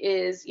searching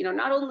is,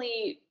 not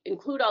only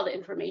include all the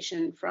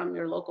information from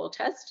your local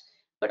test,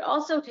 but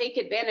also take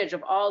advantage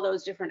of all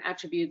those different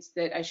attributes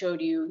that I showed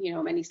you,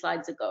 many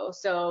slides ago.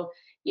 So,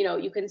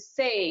 you can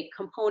say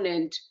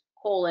component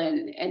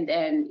colon, and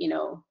then,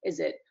 is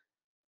it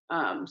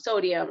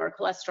sodium or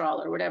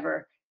cholesterol or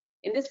whatever.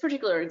 In this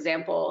particular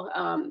example,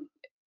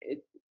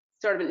 it's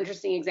sort of an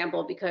interesting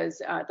example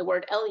because the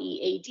word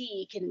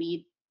LEAD can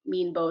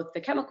mean both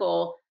the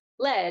chemical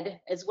lead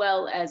as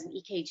well as an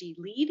EKG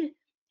lead.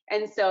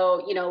 And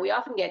so, we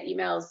often get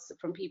emails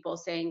from people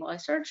saying, well, I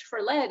searched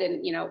for lead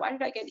and, why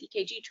did I get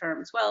EKG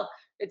terms? Well,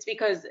 it's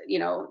because,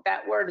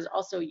 that word is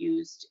also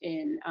used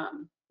in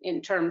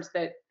terms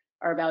that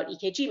are about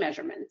EKG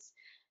measurements.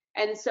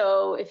 And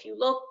so if you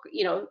look,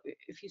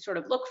 if you sort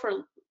of look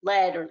for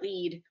lead or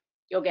lead,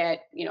 you'll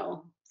get,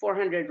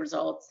 400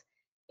 results.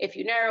 If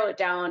you narrow it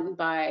down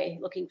by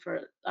looking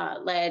for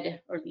lead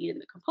or lead in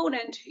the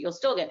component, you'll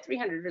still get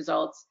 300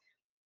 results.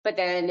 But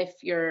then if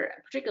your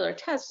particular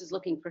test is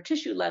looking for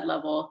tissue lead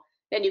level,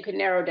 then you can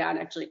narrow down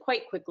actually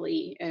quite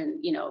quickly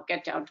and,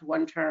 get down to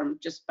one term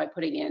just by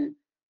putting in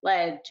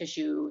lead,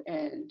 tissue,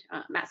 and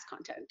mass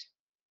content.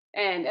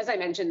 And as I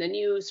mentioned, the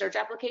new search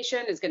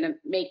application is going to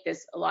make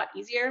this a lot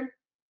easier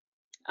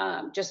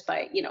just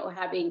by,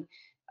 having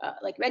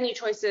like menu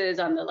choices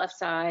on the left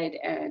side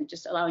and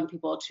just allowing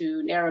people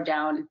to narrow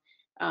down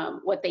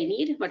what they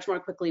need much more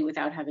quickly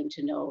without having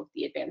to know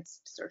the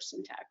advanced search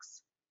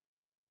syntax.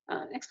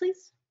 Next,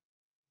 please.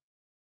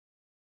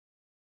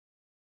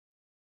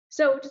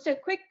 So just a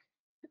quick,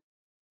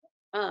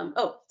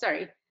 oh,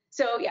 sorry.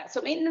 So yeah,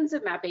 so maintenance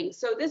of mapping.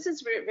 So this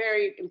is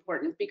very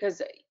important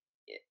because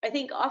I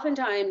think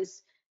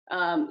oftentimes,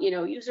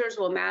 users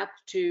will map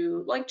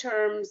to LOINC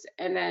terms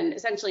and then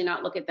essentially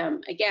not look at them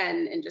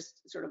again and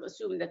just sort of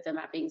assume that the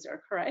mappings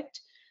are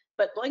correct.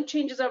 But LOINC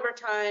changes over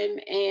time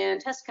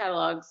and test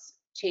catalogs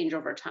change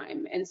over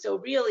time. And so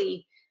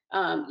really,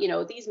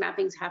 these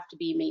mappings have to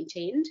be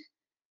maintained.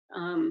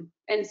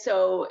 And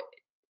so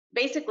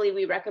basically,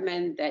 we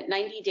recommend that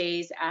 90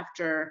 days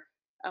after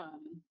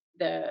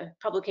the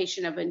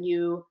publication of a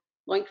new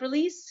LOINC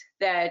release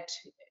that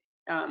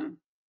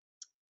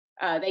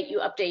you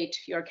update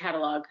your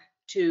catalog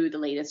to the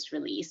latest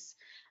release.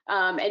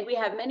 And we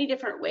have many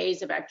different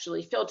ways of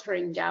actually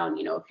filtering down,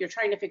 if you're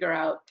trying to figure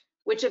out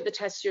which of the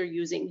tests you're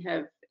using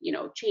have,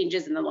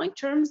 changes in the LOINC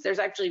terms, there's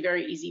actually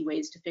very easy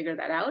ways to figure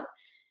that out.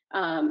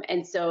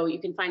 And so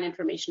you can find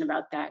information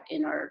about that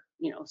in our,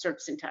 search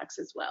syntax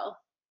as well.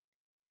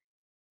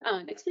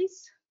 Next,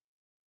 please.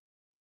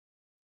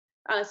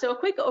 So a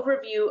quick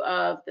overview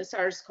of the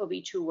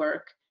SARS-CoV-2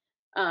 work.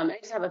 I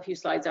just have a few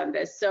slides on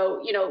this.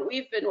 So,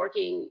 we've been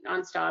working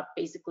nonstop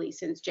basically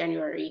since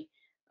January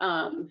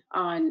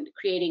on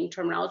creating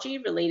terminology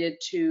related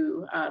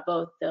to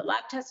both the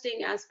lab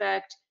testing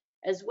aspect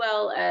as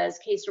well as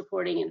case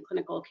reporting and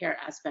clinical care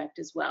aspect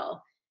as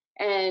well.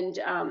 And,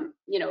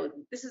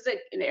 this is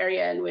an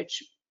area in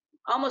which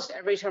almost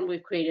every term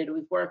we've created,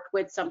 we've worked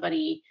with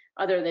somebody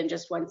other than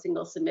just one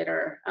single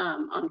submitter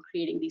on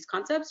creating these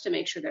concepts to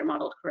make sure they're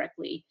modeled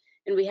correctly.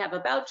 And we have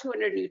about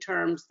 200 new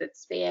terms that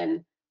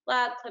span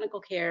lab,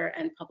 clinical care,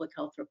 and public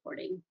health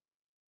reporting.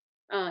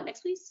 Next,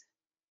 please.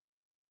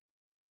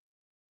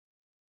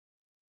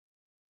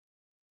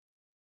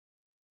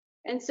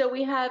 And so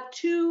we have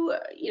two,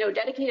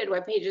 dedicated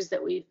web pages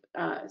that we've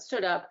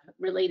stood up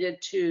related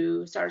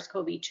to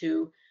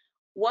SARS-CoV-2.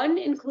 One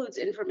includes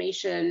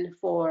information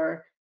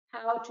for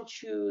how to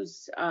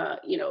choose,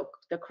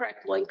 the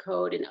correct LOINC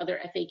code and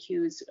other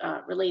FAQs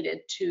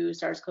related to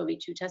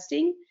SARS-CoV-2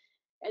 testing.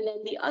 And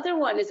then the other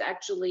one is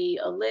actually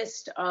a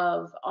list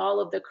of all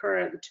of the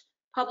current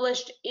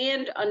published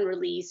and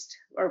unreleased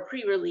or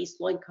pre-released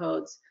LOINC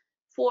codes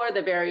for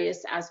the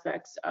various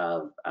aspects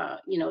of,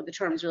 the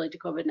terms related to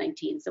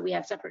COVID-19. So we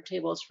have separate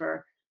tables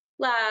for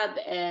lab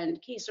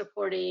and case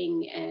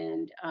reporting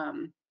and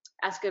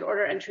ask an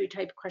order entry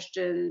type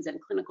questions and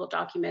clinical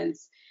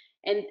documents.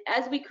 And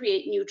as we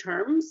create new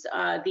terms,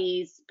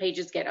 these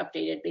pages get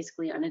updated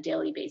basically on a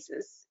daily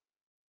basis.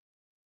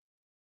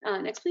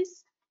 Next,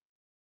 please.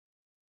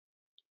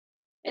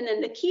 And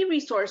then the key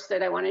resource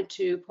that I wanted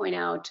to point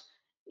out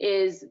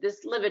is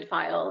this LIVID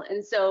file.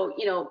 And so,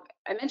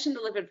 I mentioned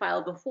the LIVID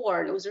file before,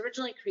 and it was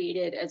originally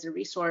created as a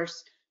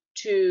resource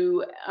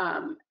to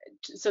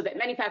so that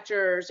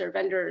manufacturers or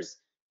vendors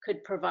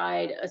could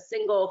provide a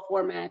single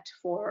format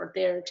for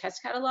their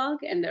test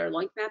catalog and their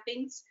LOINC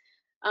mappings.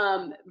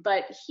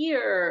 But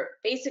here,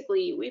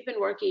 basically, we've been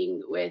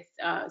working with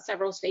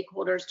several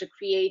stakeholders to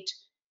create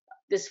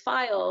this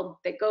file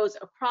that goes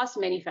across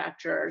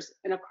manufacturers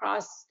and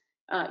across,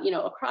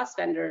 across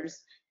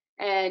vendors.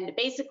 And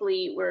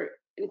basically, we're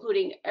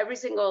including every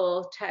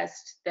single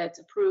test that's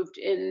approved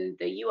in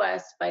the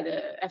US by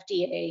the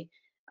FDA.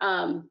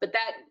 But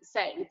that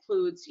set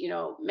includes,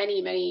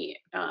 many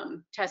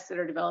tests that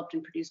are developed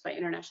and produced by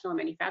international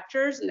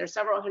manufacturers. And there's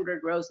several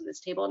hundred rows in this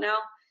table now.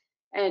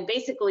 And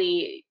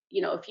basically,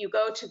 if you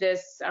go to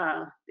this,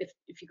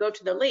 if you go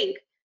to the link,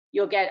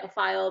 you'll get a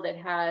file that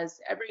has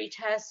every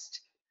test,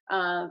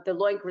 the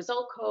LOINC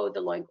result code,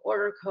 the LOINC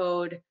order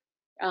code,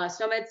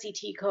 SNOMED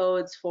CT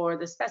codes for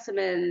the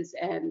specimens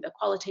and the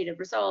qualitative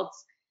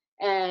results.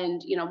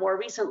 And more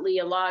recently,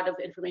 a lot of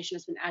information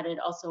has been added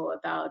also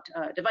about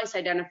device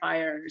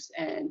identifiers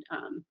and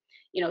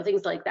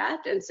things like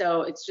that. And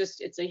so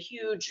it's a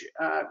huge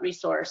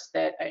resource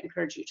that I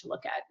encourage you to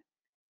look at.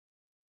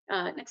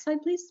 Next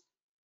slide, please.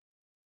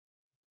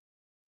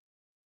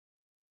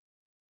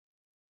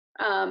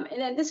 And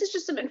then this is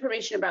just some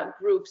information about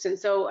groups. And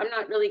so I'm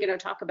not really going to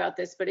talk about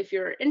this, but if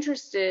you're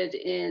interested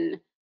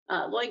in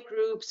LOINC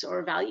groups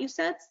or value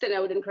sets, then I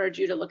would encourage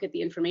you to look at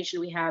the information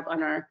we have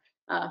on our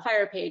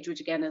FHIR page,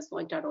 which again is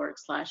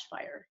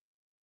loinc.org/FHIR.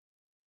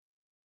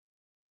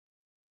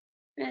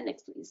 And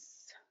next,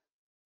 please.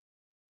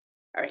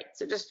 All right,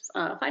 so just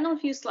final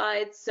few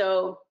slides.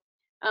 So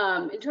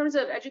in terms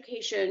of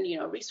education,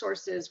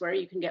 resources where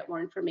you can get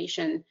more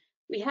information,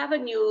 we have a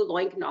new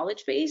LOINC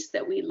knowledge base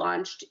that we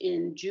launched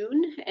in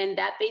June, and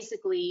that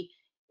basically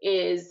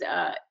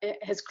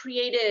has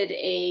created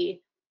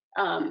a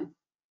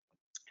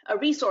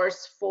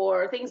resource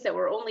for things that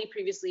were only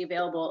previously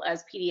available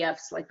as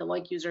PDFs, like the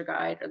LOINC user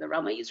guide or the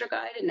RELMA user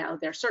guide, and now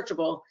they're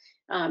searchable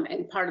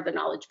and part of the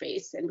knowledge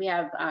base. And we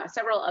have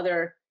several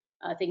other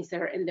things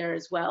that are in there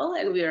as well,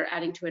 and we are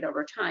adding to it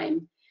over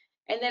time.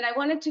 And then I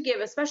wanted to give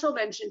a special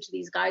mention to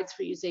these guides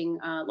for using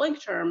LOINC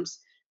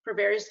terms for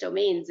various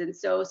domains. And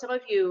so some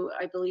of you,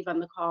 I believe on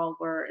the call,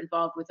 were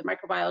involved with the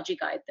microbiology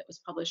guide that was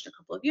published a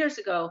couple of years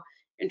ago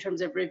in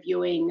terms of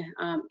reviewing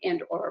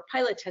and or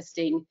pilot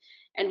testing.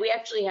 And we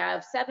actually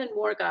have 7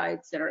 more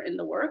guides that are in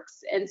the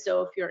works. And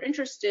so if you're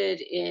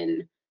interested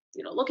in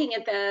looking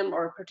at them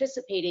or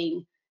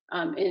participating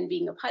in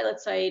being a pilot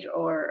site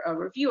or a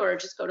reviewer,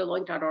 just go to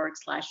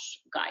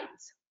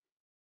loinc.org/guides.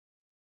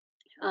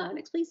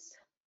 Next, please.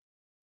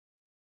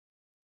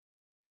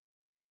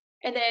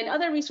 And then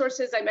other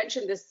resources, I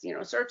mentioned this,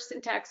 search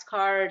syntax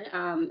card.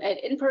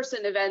 At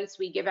in-person events,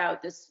 we give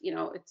out this,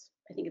 I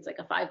think it's like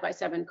a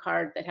 5x7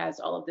 card that has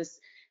all of this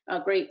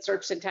great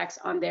search syntax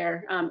on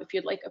there. If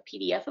you'd like a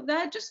PDF of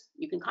that,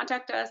 you can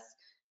contact us.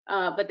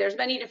 But there's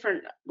many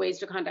different ways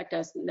to contact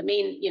us. And the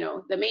main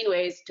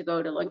way is to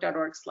go to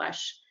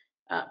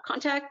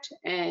loinc.org/contact,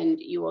 and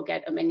you will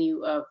get a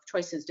menu of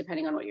choices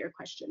depending on what your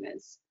question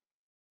is.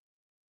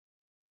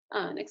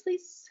 Next,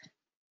 please.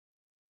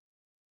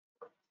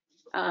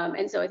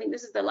 And so I think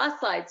this is the last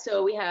slide.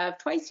 So we have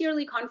twice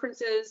yearly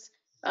conferences.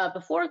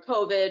 Before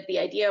COVID, the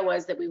idea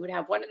was that we would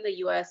have one in the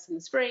US in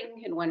the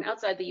spring and one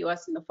outside the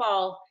US in the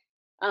fall.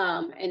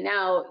 And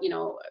now,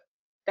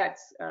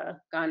 that's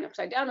gone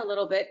upside down a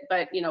little bit,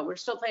 but, we're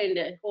still planning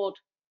to hold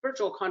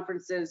virtual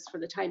conferences for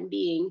the time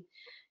being.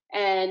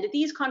 And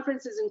these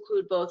conferences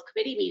include both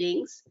committee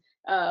meetings,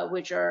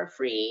 which are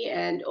free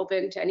and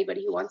open to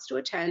anybody who wants to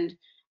attend,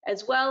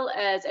 as well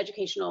as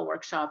educational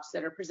workshops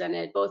that are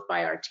presented both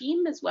by our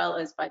team as well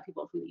as by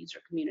people from the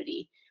user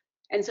community.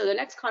 And so the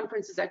next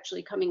conference is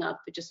actually coming up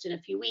just in a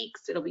few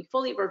weeks. It'll be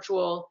fully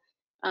virtual.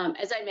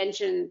 As I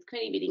mentioned,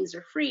 committee meetings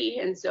are free,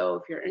 and so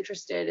if you're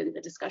interested in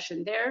the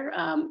discussion there,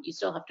 you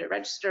still have to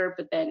register,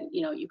 but then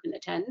you can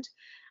attend.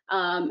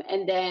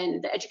 And then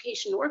the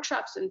education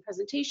workshops and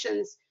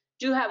presentations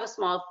do have a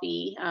small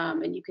fee,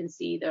 and you can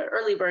see the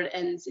early bird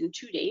ends in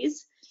 2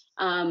 days.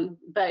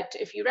 But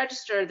if you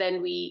register,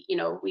 then we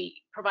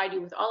provide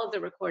you with all of the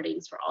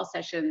recordings for all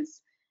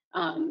sessions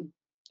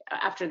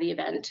after the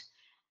event.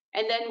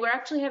 And then we're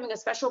actually having a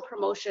special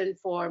promotion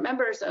for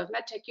members of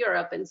MedTech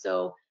Europe. And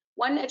so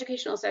one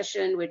educational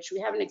session, which we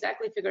haven't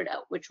exactly figured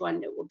out which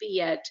one it will be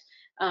yet,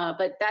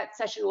 but that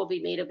session will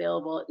be made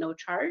available at no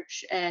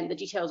charge, and the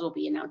details will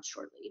be announced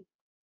shortly.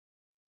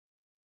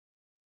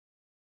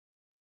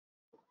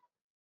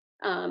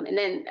 And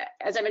then,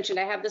 as I mentioned,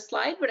 I have the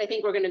slide, but I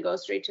think we're going to go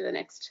straight to the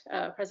next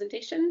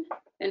presentation.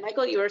 And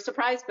Michael, you were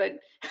surprised, but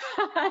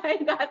I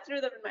got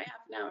through them in my half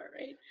an hour,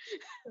 right?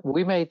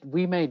 We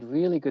made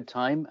really good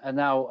time. And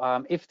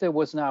now, if there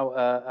was now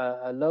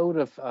a load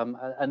of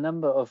a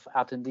number of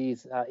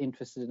attendees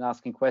interested in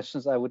asking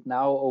questions, I would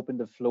now open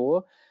the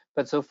floor.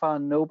 But so far,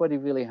 nobody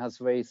really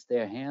has raised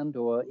their hand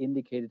or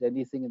indicated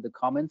anything in the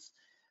comments.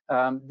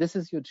 This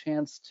is your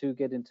chance to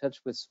get in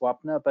touch with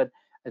Swapna, but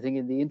I think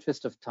in the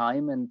interest of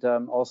time, and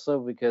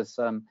also because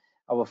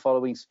our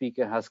following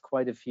speaker has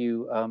quite a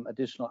few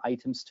additional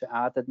items to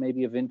add that may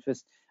be of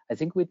interest, I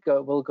think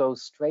we'll go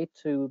straight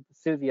to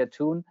Sylvia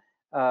Thun,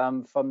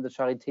 from the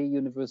Charité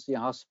University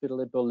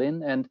Hospital at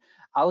Berlin, and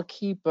I'll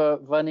keep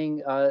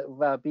running,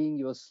 being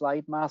your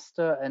slide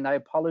master. And I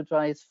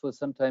apologize for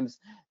sometimes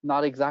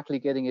not exactly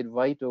getting it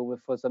right, or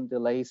for some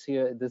delays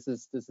here. This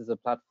is a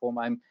platform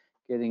I'm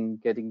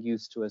getting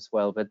used to as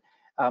well. But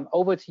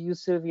over to you,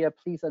 Sylvia.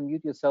 Please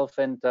unmute yourself,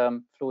 and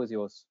floor is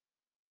yours.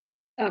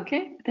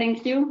 Okay,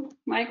 thank you,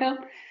 Michael.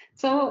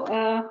 So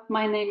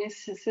my name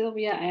is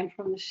Sylvia. I'm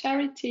from the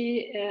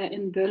Charité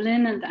in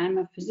Berlin, and I'm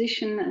a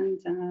physician,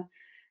 and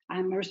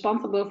I'm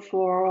responsible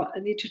for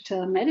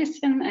digital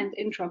medicine and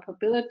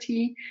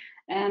interoperability.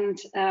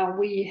 And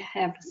we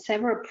have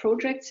several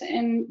projects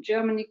in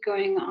Germany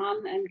going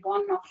on, and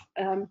one of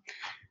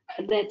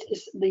that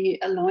is the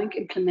LOINC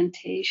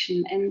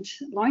implementation. And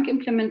LOINC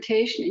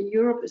implementation in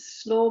Europe is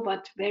slow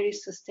but very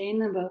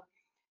sustainable.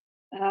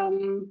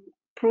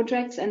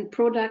 Projects and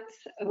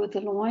products with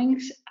the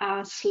LOINCs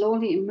are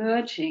slowly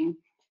emerging,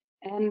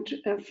 and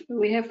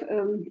we have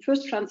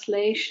first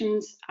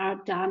translations are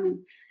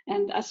done.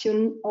 And as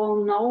you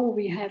all know,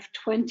 we have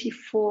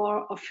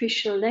 24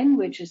 official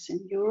languages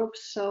in Europe.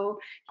 So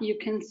you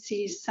can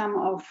see some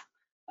of,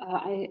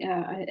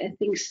 I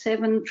think,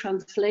 7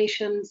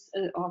 translations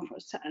of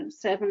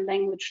 7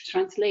 language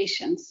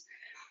translations.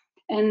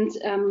 And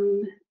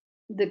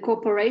the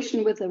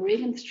cooperation with the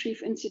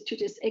Regenstrief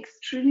Institute is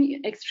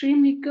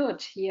extremely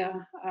good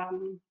here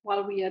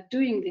while we are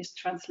doing these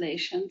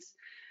translations.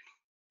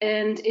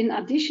 And in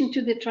addition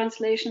to the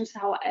translations,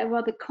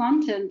 however, the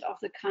content of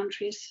the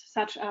countries,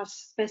 such as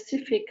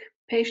specific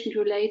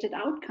patient-related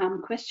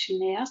outcome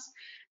questionnaires,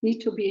 need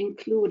to be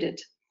included.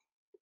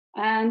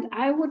 And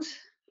I would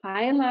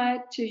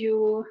highlight to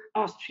you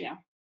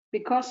Austria,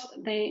 because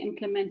they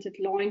implemented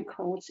LOINC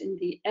codes in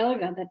the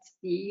ELGA, that's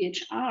the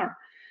EHR,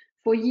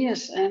 for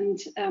years, and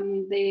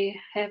they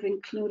have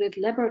included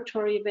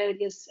laboratory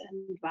values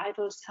and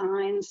vital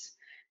signs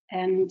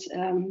and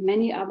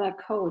many other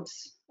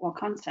codes or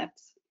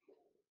concepts.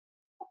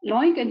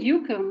 LOINC and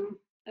EUCOM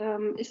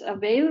is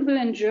available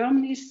in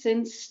Germany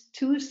since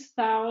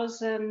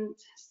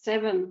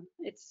 2007.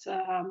 It's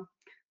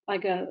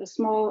like a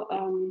small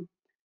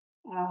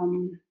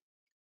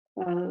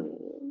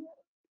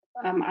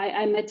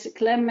I met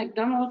Clem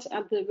McDonald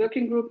at the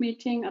working group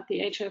meeting, at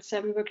the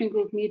HL7 working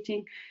group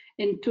meeting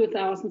in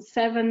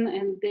 2007,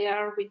 and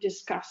there we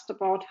discussed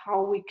about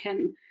how we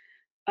can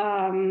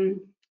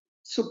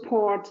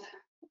support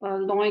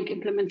LOINC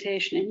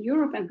implementation in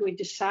Europe, and we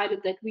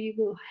decided that we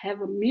will have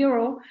a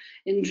mirror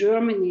in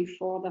Germany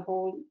for the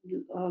whole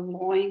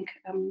LOINC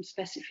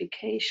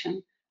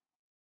specification.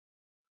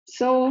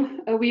 So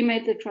we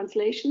made the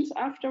translations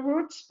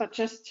afterwards, but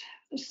just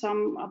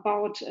some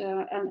about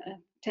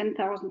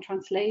 10,000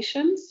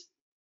 translations.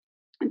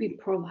 We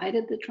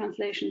provided the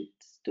translations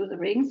to the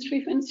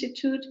Regenstrief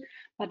Institute,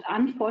 but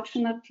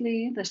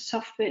unfortunately the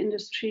software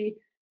industry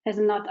has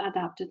not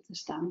adapted the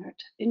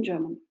standard in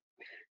Germany.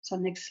 So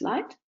next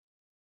slide.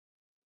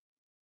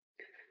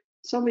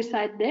 So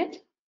beside that,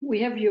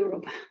 we have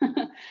Europe.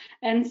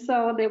 And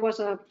so there was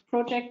a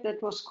project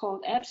that was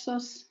called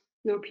EPSOS,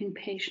 European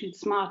Patient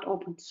Smart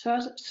Open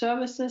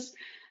Services,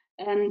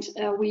 and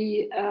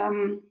we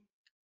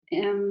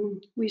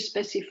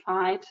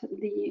specified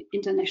the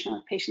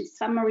International Patient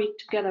Summary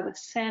together with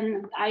SEN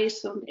and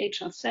ISO and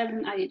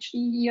HL7,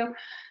 IHE here.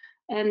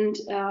 And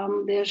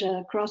there's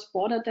a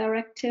cross-border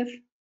directive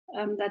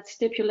that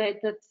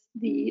stipulates that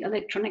the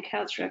electronic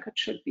health record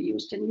should be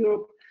used in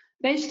Europe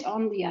based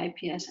on the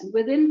IPS. And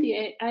within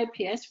the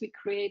IPS, we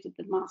created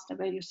the master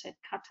value set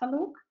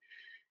catalog.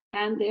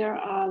 And there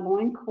are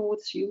LOINC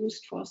codes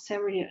used for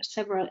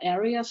several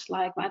areas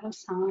like vital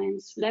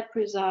signs, lab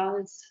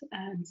results,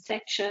 and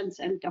sections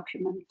and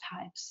document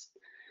types.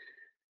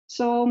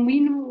 So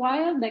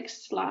meanwhile,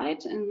 next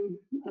slide, and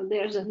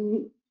there's a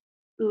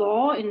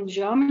law in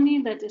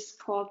Germany that is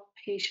called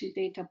Patient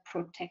Data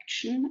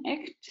Protection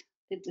Act.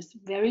 It is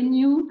very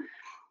new.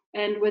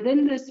 And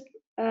within this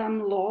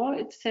law,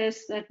 it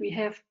says that we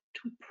have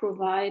to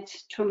provide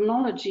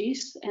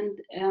terminologies, and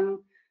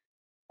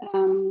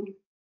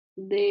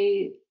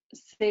they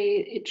say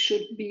it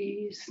should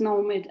be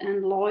SNOMED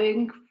and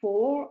LOINC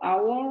for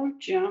our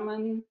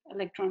German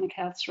electronic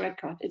health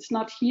record. It's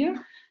not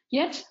here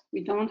yet.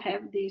 We don't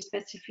have the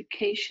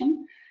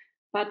specification,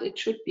 but it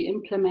should be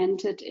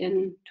implemented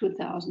in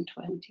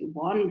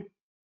 2021.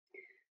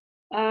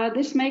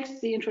 This makes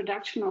the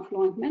introduction of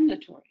LOINC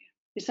mandatory.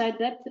 Besides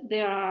that,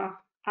 there are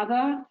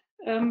other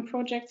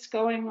projects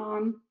going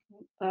on.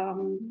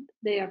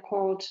 They are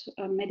called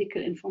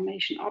medical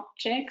information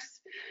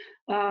objects.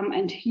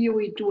 And here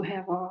we do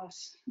have our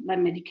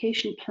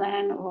medication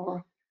plan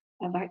or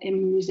our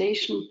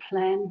immunization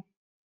plan,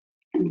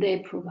 and they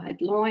provide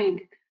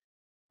LOINC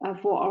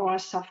for our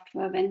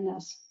software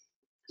vendors.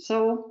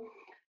 So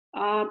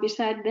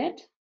beside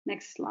that,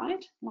 next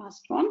slide,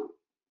 last one,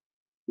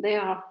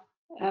 there are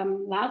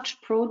large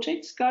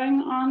projects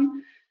going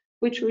on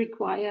which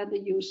require the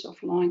use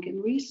of LOINC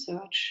in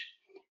research.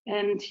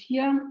 And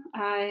here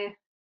I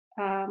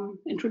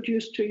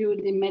introduce to you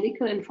the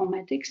Medical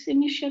Informatics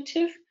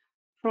Initiative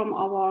from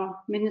our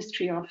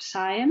Ministry of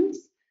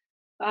Science.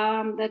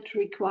 that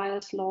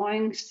requires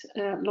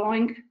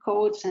LOINC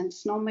codes and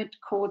SNOMED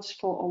codes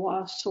for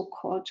our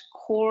so-called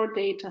core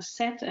data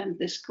set. And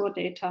this core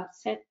data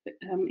set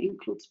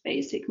includes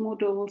basic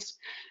modules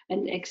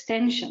and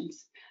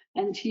extensions.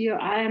 And here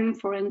I am,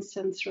 for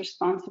instance,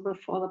 responsible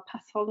for the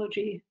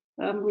pathology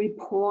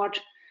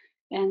report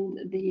and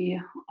the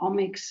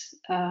omics,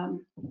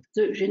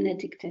 the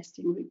genetic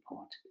testing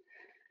report.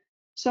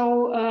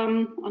 So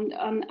on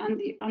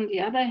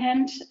the other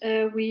hand,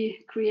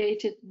 we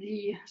created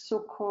the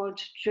so-called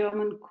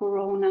German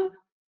Corona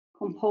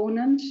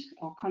component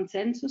or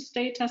consensus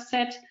data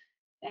set.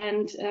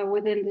 And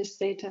within this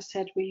data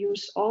set, we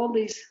use all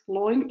these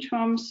LOINC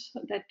terms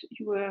that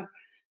you were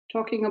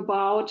talking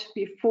about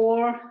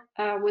before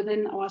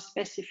within our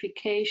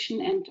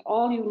specification, and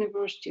all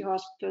university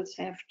hospitals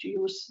have to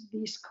use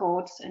these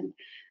codes and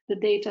the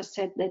data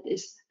set that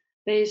is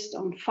based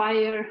on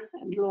FHIR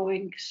and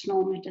LOINC,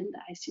 SNOMED, and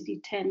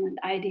ICD-10 and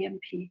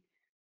IDMP.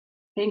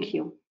 Thank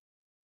you.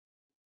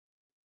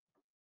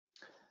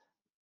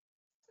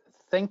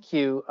 Thank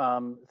you,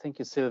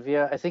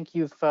 Sylvia. I think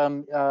you've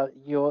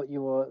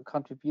your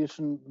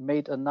contribution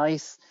made a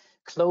nice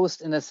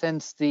closed, in a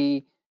sense,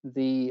 the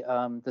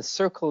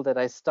circle that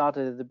I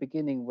started at the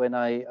beginning when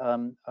I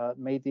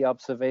made the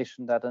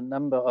observation that a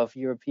number of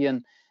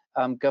European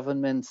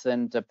governments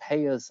and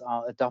payers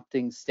are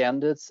adopting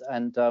standards,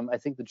 and I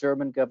think the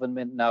German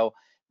government now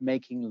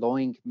making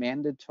LOINC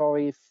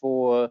mandatory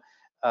for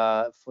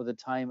the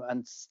time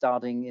and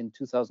starting in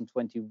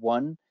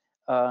 2021.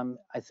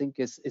 I think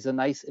is a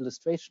nice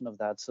illustration of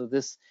that. So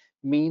this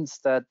means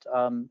that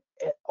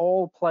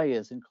all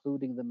players,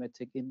 including the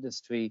medtech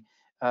industry,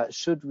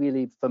 should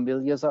really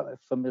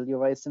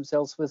familiarize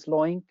themselves with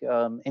LOINC,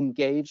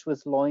 engage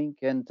with LOINC,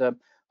 and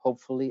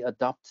hopefully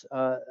adopt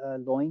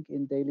LOINC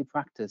in daily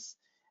practice.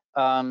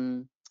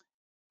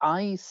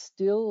 I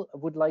still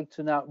would like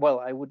to now, well,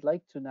 I would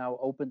like to now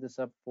open this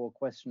up for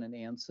question and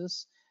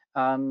answers.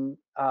 I'm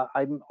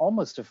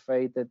almost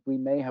afraid that we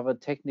may have a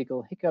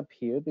technical hiccup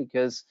here,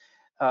 because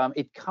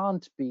it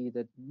can't be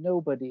that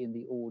nobody in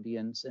the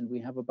audience, and we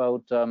have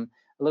about a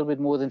little bit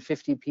more than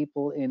 50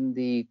 people in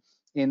the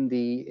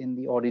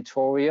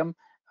auditorium,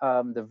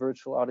 the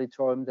virtual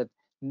auditorium, that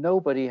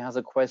nobody has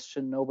a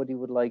question, nobody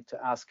would like to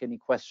ask any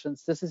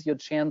questions. This is your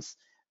chance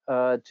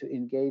to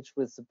engage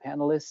with the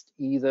panelists,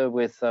 either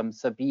with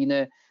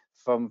Sabine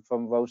from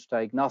Roche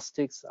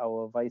Diagnostics,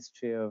 our vice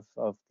chair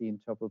of the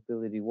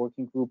interoperability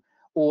working group,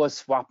 or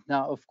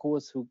Swapna, of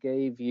course, who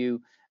gave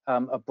you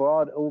a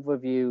broad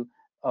overview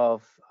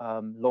of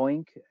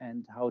LOINC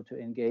and how to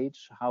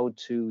engage, how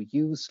to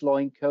use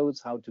LOINC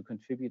codes, how to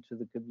contribute to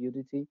the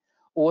community,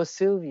 or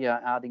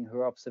Sylvia adding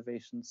her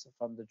observations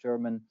from the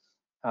German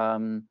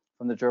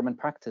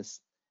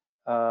practice.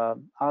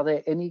 Are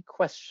there any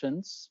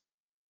questions?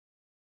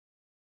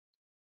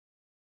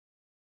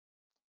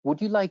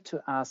 Would you like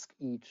to ask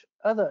each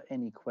other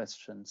any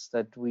questions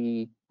that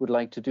we would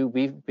like to do?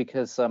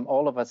 Because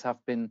all of us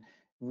have been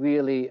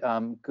really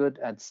good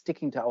at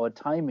sticking to our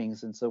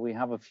timings, and so we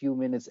have a few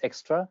minutes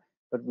extra,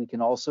 but we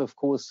can also, of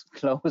course,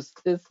 close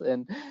this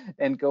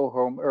and go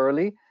home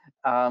early.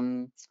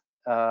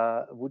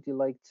 Would you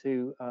like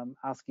to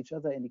ask each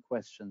other any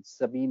questions?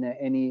 Sabine,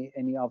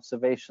 any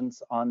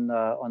observations on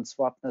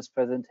Swapna's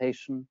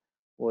presentation?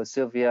 Or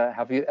Sylvia,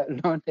 have you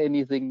learned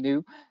anything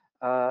new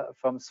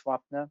from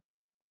Swapna?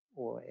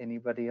 Or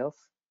anybody else?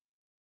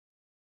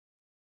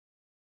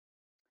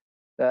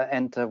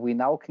 And we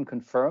now can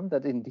confirm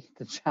that indeed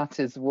the chat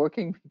is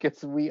working,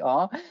 because we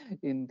are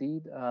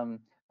indeed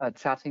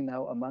chatting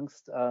now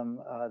amongst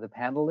the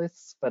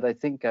panelists, but I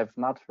think I've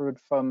not heard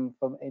from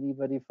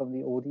anybody from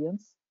the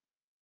audience.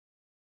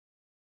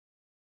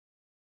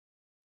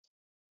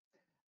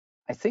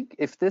 I think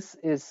if this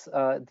is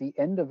the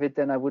end of it,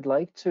 then I would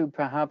like to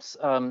perhaps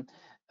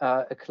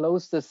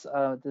close this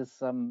webinar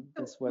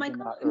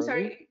Michael, early. I'm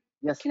sorry.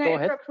 Yes, can go I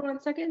ahead. interrupt for 1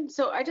 second?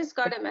 So I just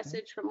got a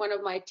message from one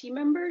of my team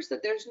members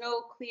that there's no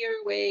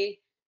clear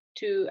way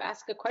to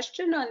ask a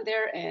question on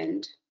their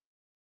end.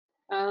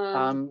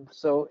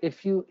 So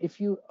if you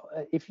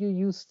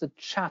use the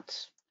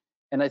chat,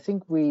 and I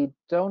think we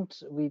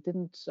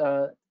didn't.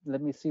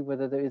 Let me see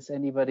whether there is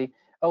anybody.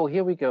 Oh,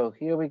 here we go.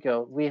 Here we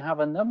go. We have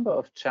a number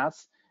of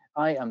chats.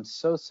 I am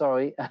so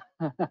sorry.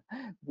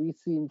 We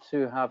seem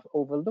to have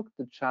overlooked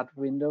the chat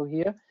window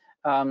here.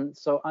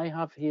 So I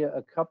have here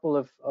a couple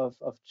of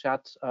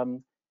chats.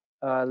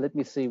 Let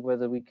me see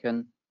whether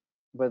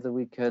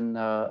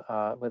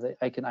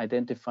I can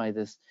identify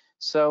this.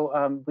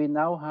 So we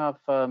now have.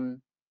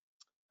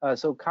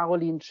 So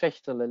Caroline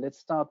Schächterle, let's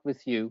start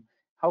with you.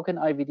 How can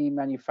IVD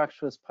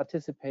manufacturers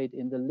participate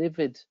in the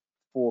livid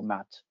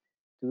format?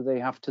 Do they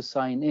have to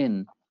sign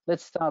in?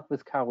 Let's start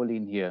with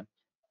Caroline here.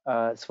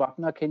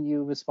 Swapna, can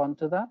you respond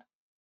to that?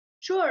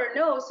 Sure,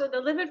 no, so the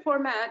livid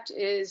format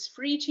is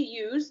free to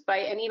use by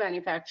any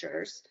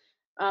manufacturers.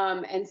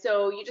 And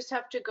so you just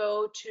have to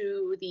go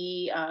to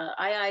the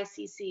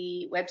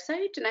IICC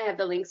website, and I have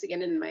the links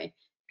again in my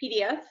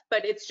PDF,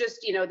 but it's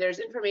just, there's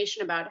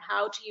information about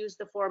how to use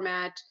the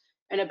format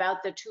and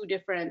about the two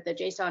different, the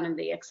JSON and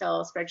the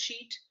Excel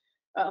spreadsheet.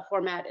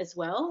 format as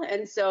well.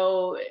 And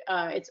so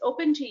it's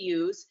open to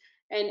use.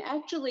 And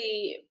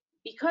actually,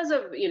 because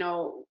of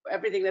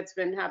everything that's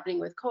been happening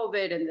with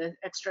COVID and the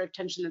extra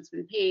attention that's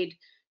been paid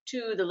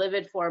to the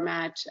Livid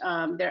format,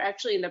 they're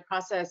actually in the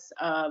process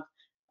of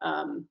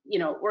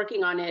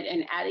working on it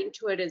and adding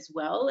to it as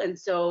well. And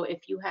so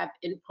if you have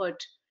input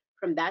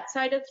from that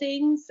side of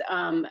things,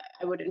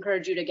 I would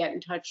encourage you to get in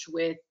touch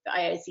with the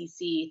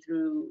IICC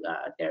through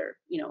their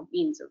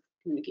means of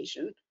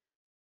communication.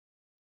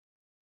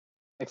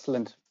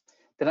 Excellent.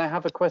 Then I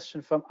have a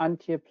question from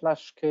Antje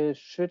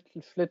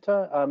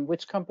Plaschke-Schüttelflitter.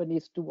 Which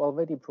companies do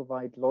already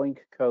provide LOINC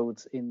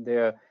codes in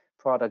their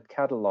product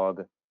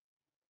catalog?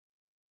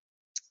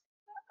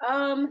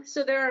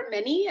 So there are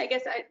many. I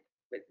guess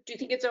do you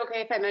think it's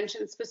okay if I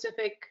mention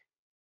specific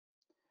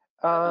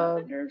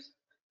vendors?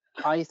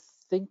 I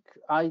think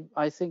I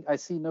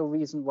see no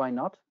reason why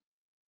not.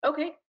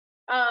 Okay.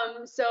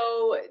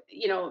 So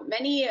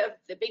many of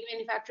the big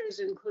manufacturers,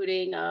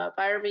 including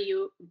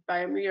Biomiro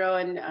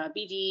and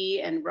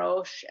BD and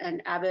Roche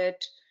and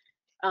Abbott,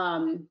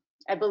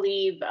 I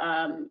believe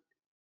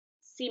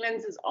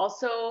Siemens is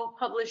also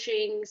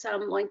publishing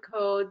some LOINC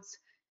codes.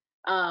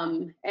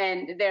 And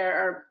there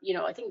are,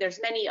 I think there's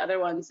many other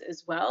ones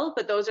as well,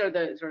 but those are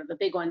the sort of the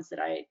big ones that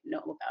I know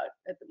about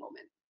at the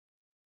moment.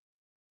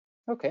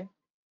 Okay,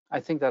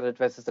 I think that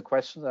addresses the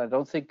question. I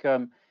don't think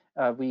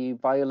we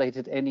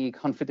violated any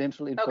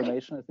confidential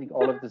information. Okay. I think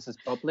all of this is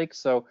public,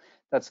 so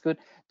that's good.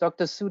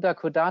 Dr. Sudha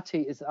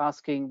Kodati is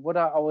asking, what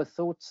are our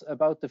thoughts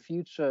about the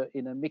future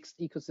in a mixed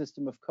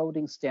ecosystem of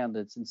coding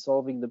standards in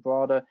solving the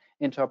broader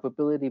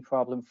interoperability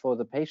problem for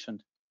the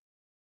patient?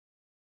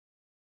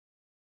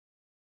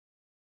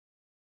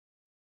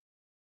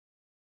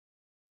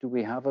 Do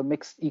we have a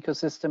mixed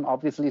ecosystem?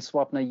 Obviously,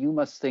 Swapna, you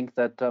must think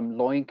that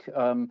LOINC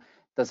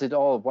does it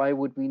all. Why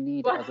would we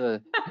need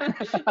other,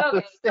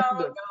 other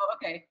standards?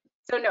 Okay.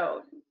 So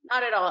no,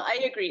 not at all. I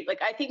agree.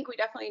 Like, I think we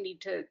definitely need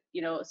to,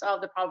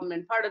 solve the problem.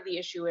 And part of the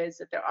issue is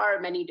that there are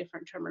many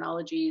different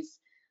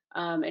terminologies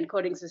and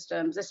coding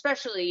systems,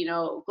 especially,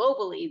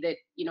 globally, that,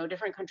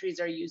 different countries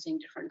are using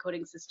different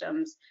coding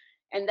systems.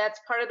 And that's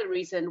part of the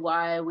reason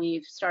why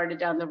we've started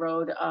down the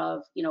road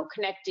of,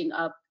 connecting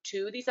up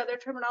to these other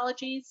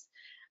terminologies.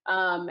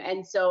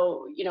 And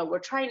so, we're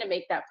trying to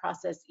make that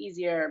process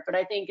easier, but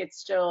I think it's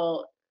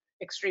still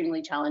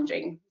extremely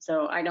challenging.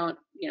 So I don't,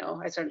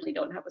 I certainly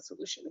don't have a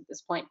solution at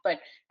this point, but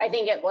I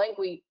think at LOINC,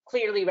 we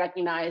clearly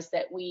recognize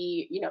that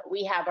we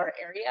have our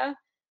area,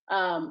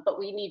 but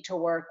we need to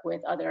work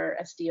with other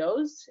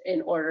SDOs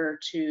in order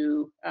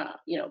to,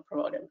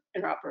 promote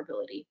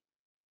interoperability.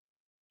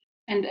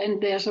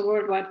 And there's a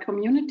worldwide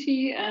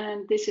community,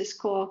 and this is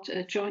called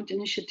Joint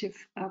Initiative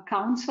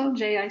Council,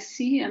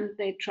 JIC, and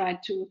they try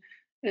to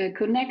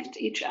connect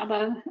each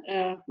other,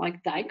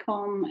 like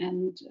DICOM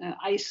and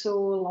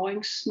ISO,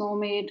 LOINC,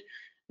 SNOMED,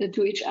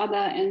 to each other.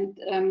 And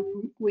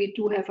we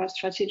do have a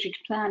strategic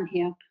plan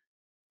here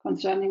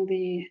concerning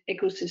the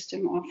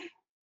ecosystem of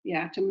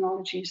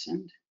terminologies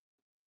and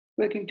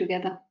working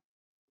together.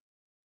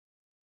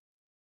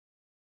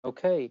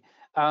 Okay.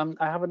 I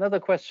have another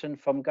question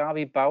from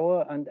Gabi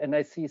Bauer, and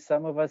I see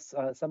some of us,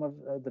 some of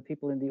the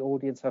people in the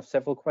audience have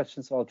several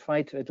questions, so I'll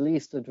try to at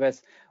least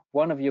address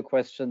one of your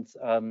questions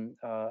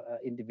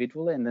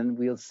individually, and then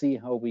we'll see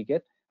how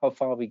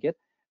far we get.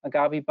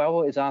 Gabi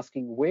Bauer is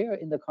asking, where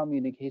in the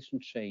communication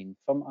chain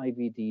from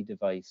IVD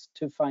device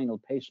to final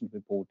patient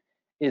report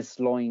is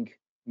LOINC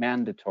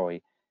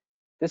mandatory?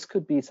 This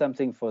could be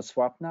something for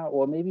Swapna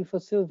or maybe for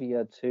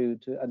Sylvia to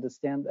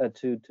understand,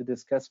 to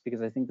discuss,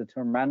 because I think the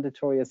term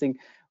mandatory, I think,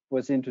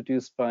 was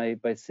introduced by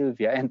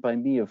Sylvia and by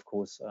me, of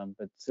course,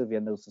 but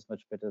Sylvia knows this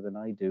much better than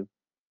I do.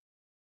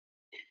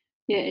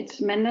 Yeah,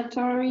 it's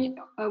mandatory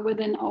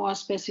within our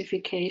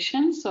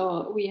specification.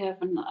 So we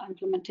have an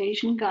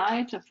implementation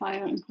guide, a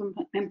FHIR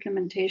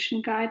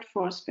implementation guide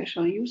for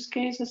special use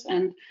cases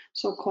and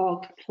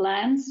so-called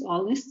plans or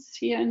lists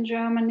here in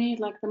Germany,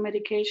 like the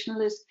medication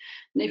list.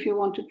 And if you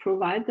want to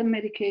provide the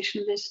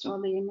medication list or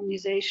the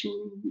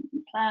immunization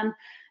plan,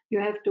 you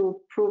have to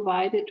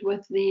provide it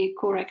with the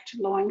correct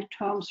LOINC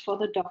terms for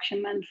the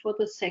document, for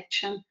the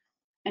section.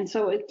 And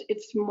so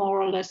it's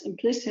more or less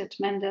implicit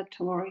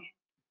mandatory.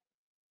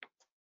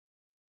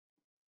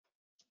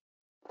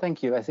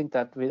 Thank you. I think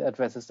that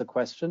addresses the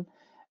question.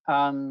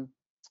 In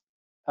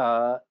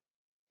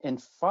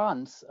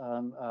France,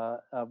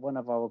 one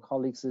of our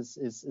colleagues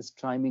is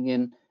chiming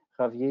in,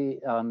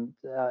 Javier.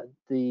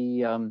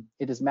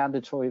 It is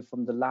mandatory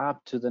from the lab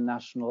to the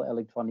national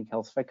electronic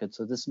health record.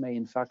 So this may,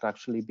 in fact,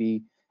 actually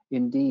be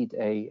indeed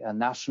a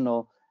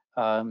national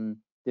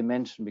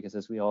dimension, because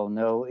as we all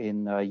know,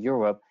 in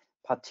Europe,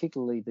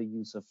 particularly the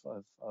use of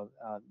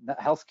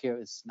healthcare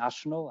is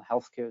national,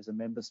 healthcare is a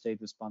member state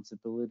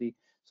responsibility.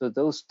 So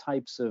those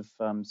types of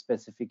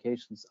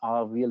specifications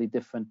are really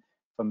different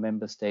from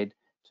member state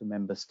to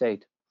member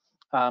state.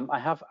 I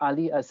have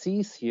Ali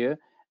Aziz here.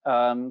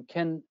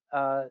 Can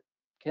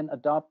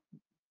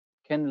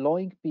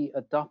LOINC be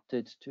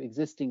adopted to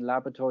existing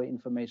laboratory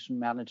information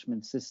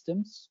management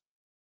systems?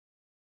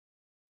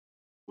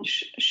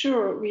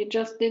 Sure, we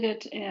just did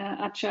it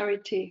at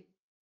charity.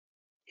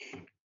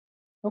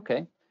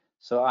 Okay,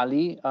 so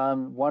Ali,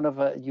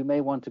 you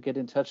may want to get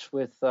in touch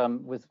with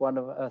one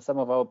of some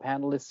of our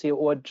panelists here,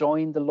 or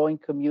join the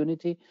LOINC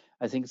community.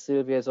 I think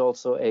Sylvia is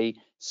also a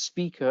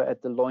speaker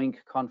at the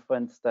LOINC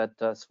conference that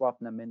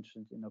Swapna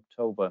mentioned in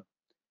October.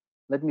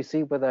 Let me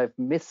see whether I've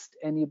missed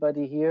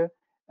anybody here.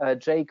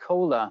 Jay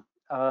Kohler,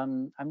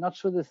 I'm not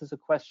sure this is a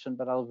question,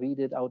 but I'll read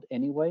it out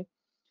anyway.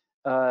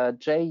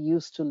 Jay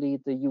used to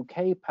lead the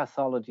UK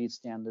pathology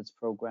standards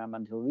program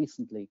until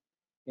recently.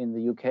 In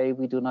the UK,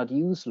 we do not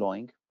use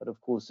LOINC, but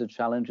of course the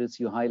challenges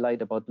you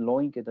highlight about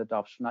LOINC and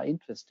adoption are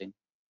interesting.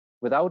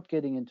 Without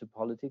getting into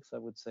politics, I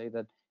would say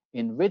that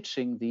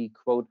enriching the,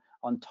 quote,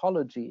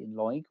 ontology in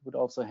LOINC would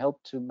also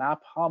help to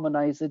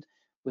harmonize it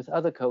with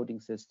other coding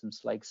systems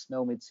like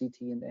SNOMED,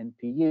 CT, and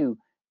NPU,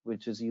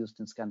 which is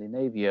used in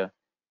Scandinavia.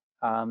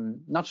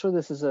 Not sure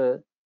this is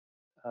a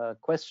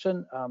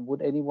question.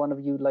 Would any one of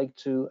you like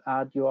to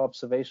add your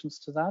observations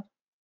to that?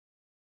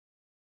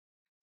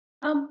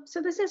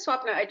 So this is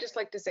Swapna. I'd just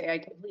like to say I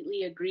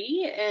completely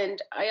agree.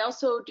 And I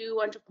also do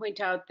want to point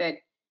out that,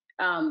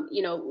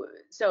 you know,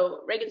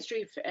 so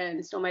Regenstrief and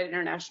SNOMED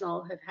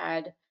International have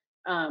had,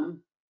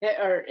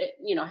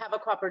 you know, have a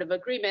cooperative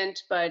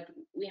agreement, but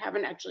we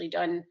haven't actually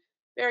done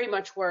very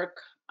much work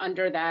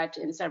under that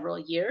in several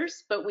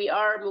years, but we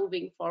are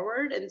moving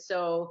forward. And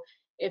so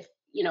if,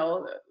 you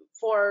know,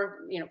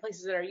 for, you know,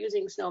 places that are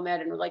using SNOMED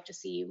and would like to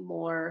see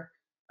more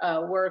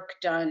work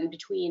done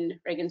between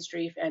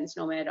Regenstrief and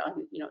SNOMED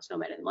on, you know,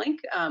 SNOMED and LOINC,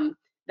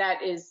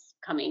 that is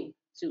coming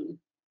soon.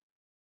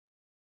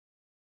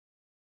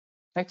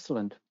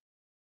 Excellent.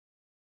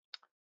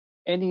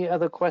 Any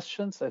other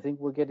questions? I think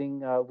we're getting,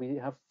 we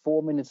have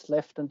 4 minutes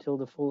left until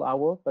the full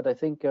hour, but I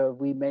think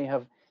we may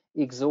have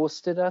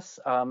exhausted us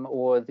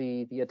or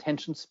the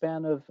attention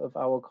span of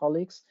our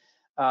colleagues.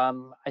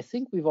 I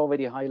think we've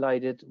already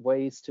highlighted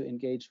ways to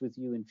engage with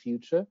you in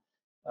future.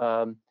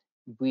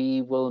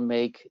 We will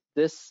make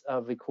this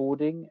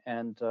recording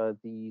and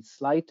the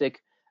slide deck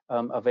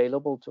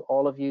available to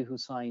all of you who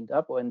signed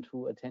up and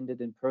who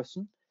attended in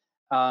person.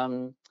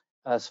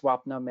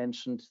 Swapna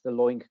mentioned the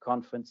LOINC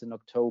conference in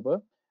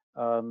October.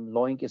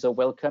 LOINC is a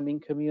welcoming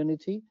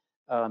community,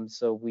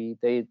 so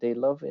they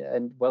love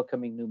and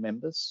welcoming new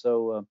members.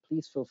 So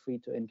please feel free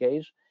to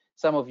engage.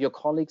 Some of your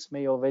colleagues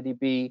may already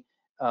be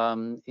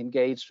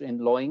engaged in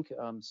LOINC,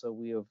 so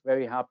we are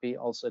very happy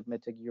also at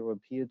MedTech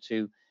Europe here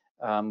to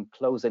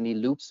close any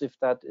loops if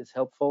that is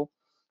helpful.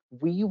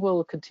 We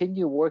will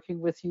continue working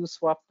with you,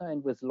 Swapna,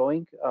 and with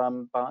LOINC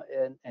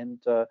and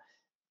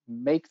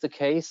make the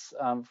case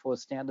for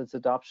standards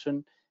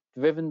adoption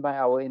driven by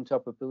our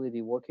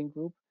interoperability working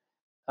group.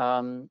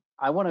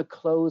 I want to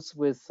close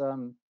with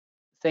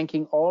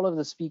thanking all of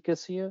the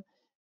speakers here.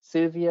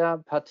 Sylvia,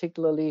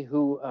 particularly,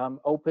 who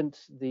opened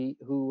the,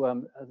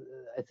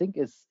 I think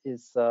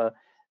is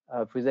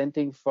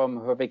presenting from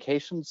her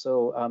vacation.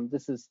 So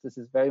this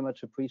is very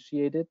much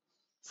appreciated.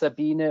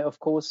 Sabine, of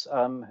course,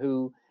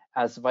 who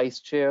as vice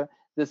chair,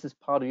 this is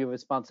part of your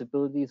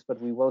responsibilities, but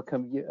we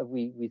welcome you.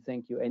 We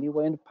thank you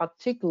anyway, and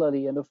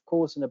particularly, and of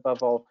course, and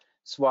above all,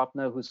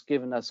 Swapna, who's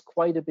given us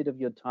quite a bit of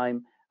your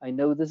time. I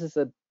know this is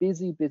a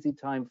busy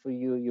time for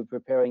you. You're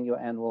preparing your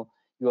annual,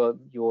 your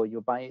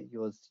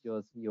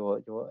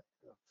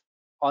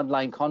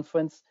online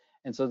conference,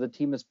 and so the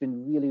team has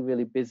been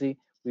really busy.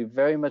 We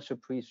very much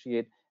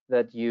appreciate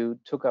that you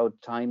took out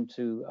time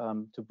to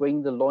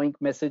bring the LOINC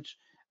message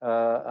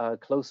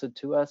closer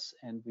to us,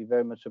 and we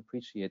very much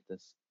appreciate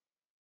this.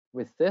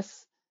 With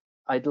this,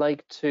 I'd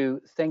like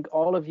to thank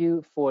all of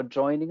you for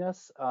joining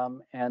us,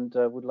 and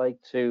would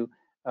like to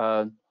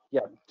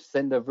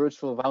send a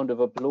virtual round of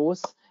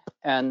applause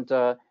and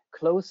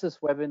close this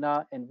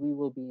webinar, and we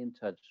will be in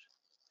touch.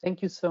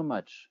 Thank you so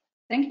much.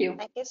 Thank you.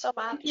 Thank you so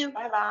much.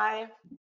 Bye-bye.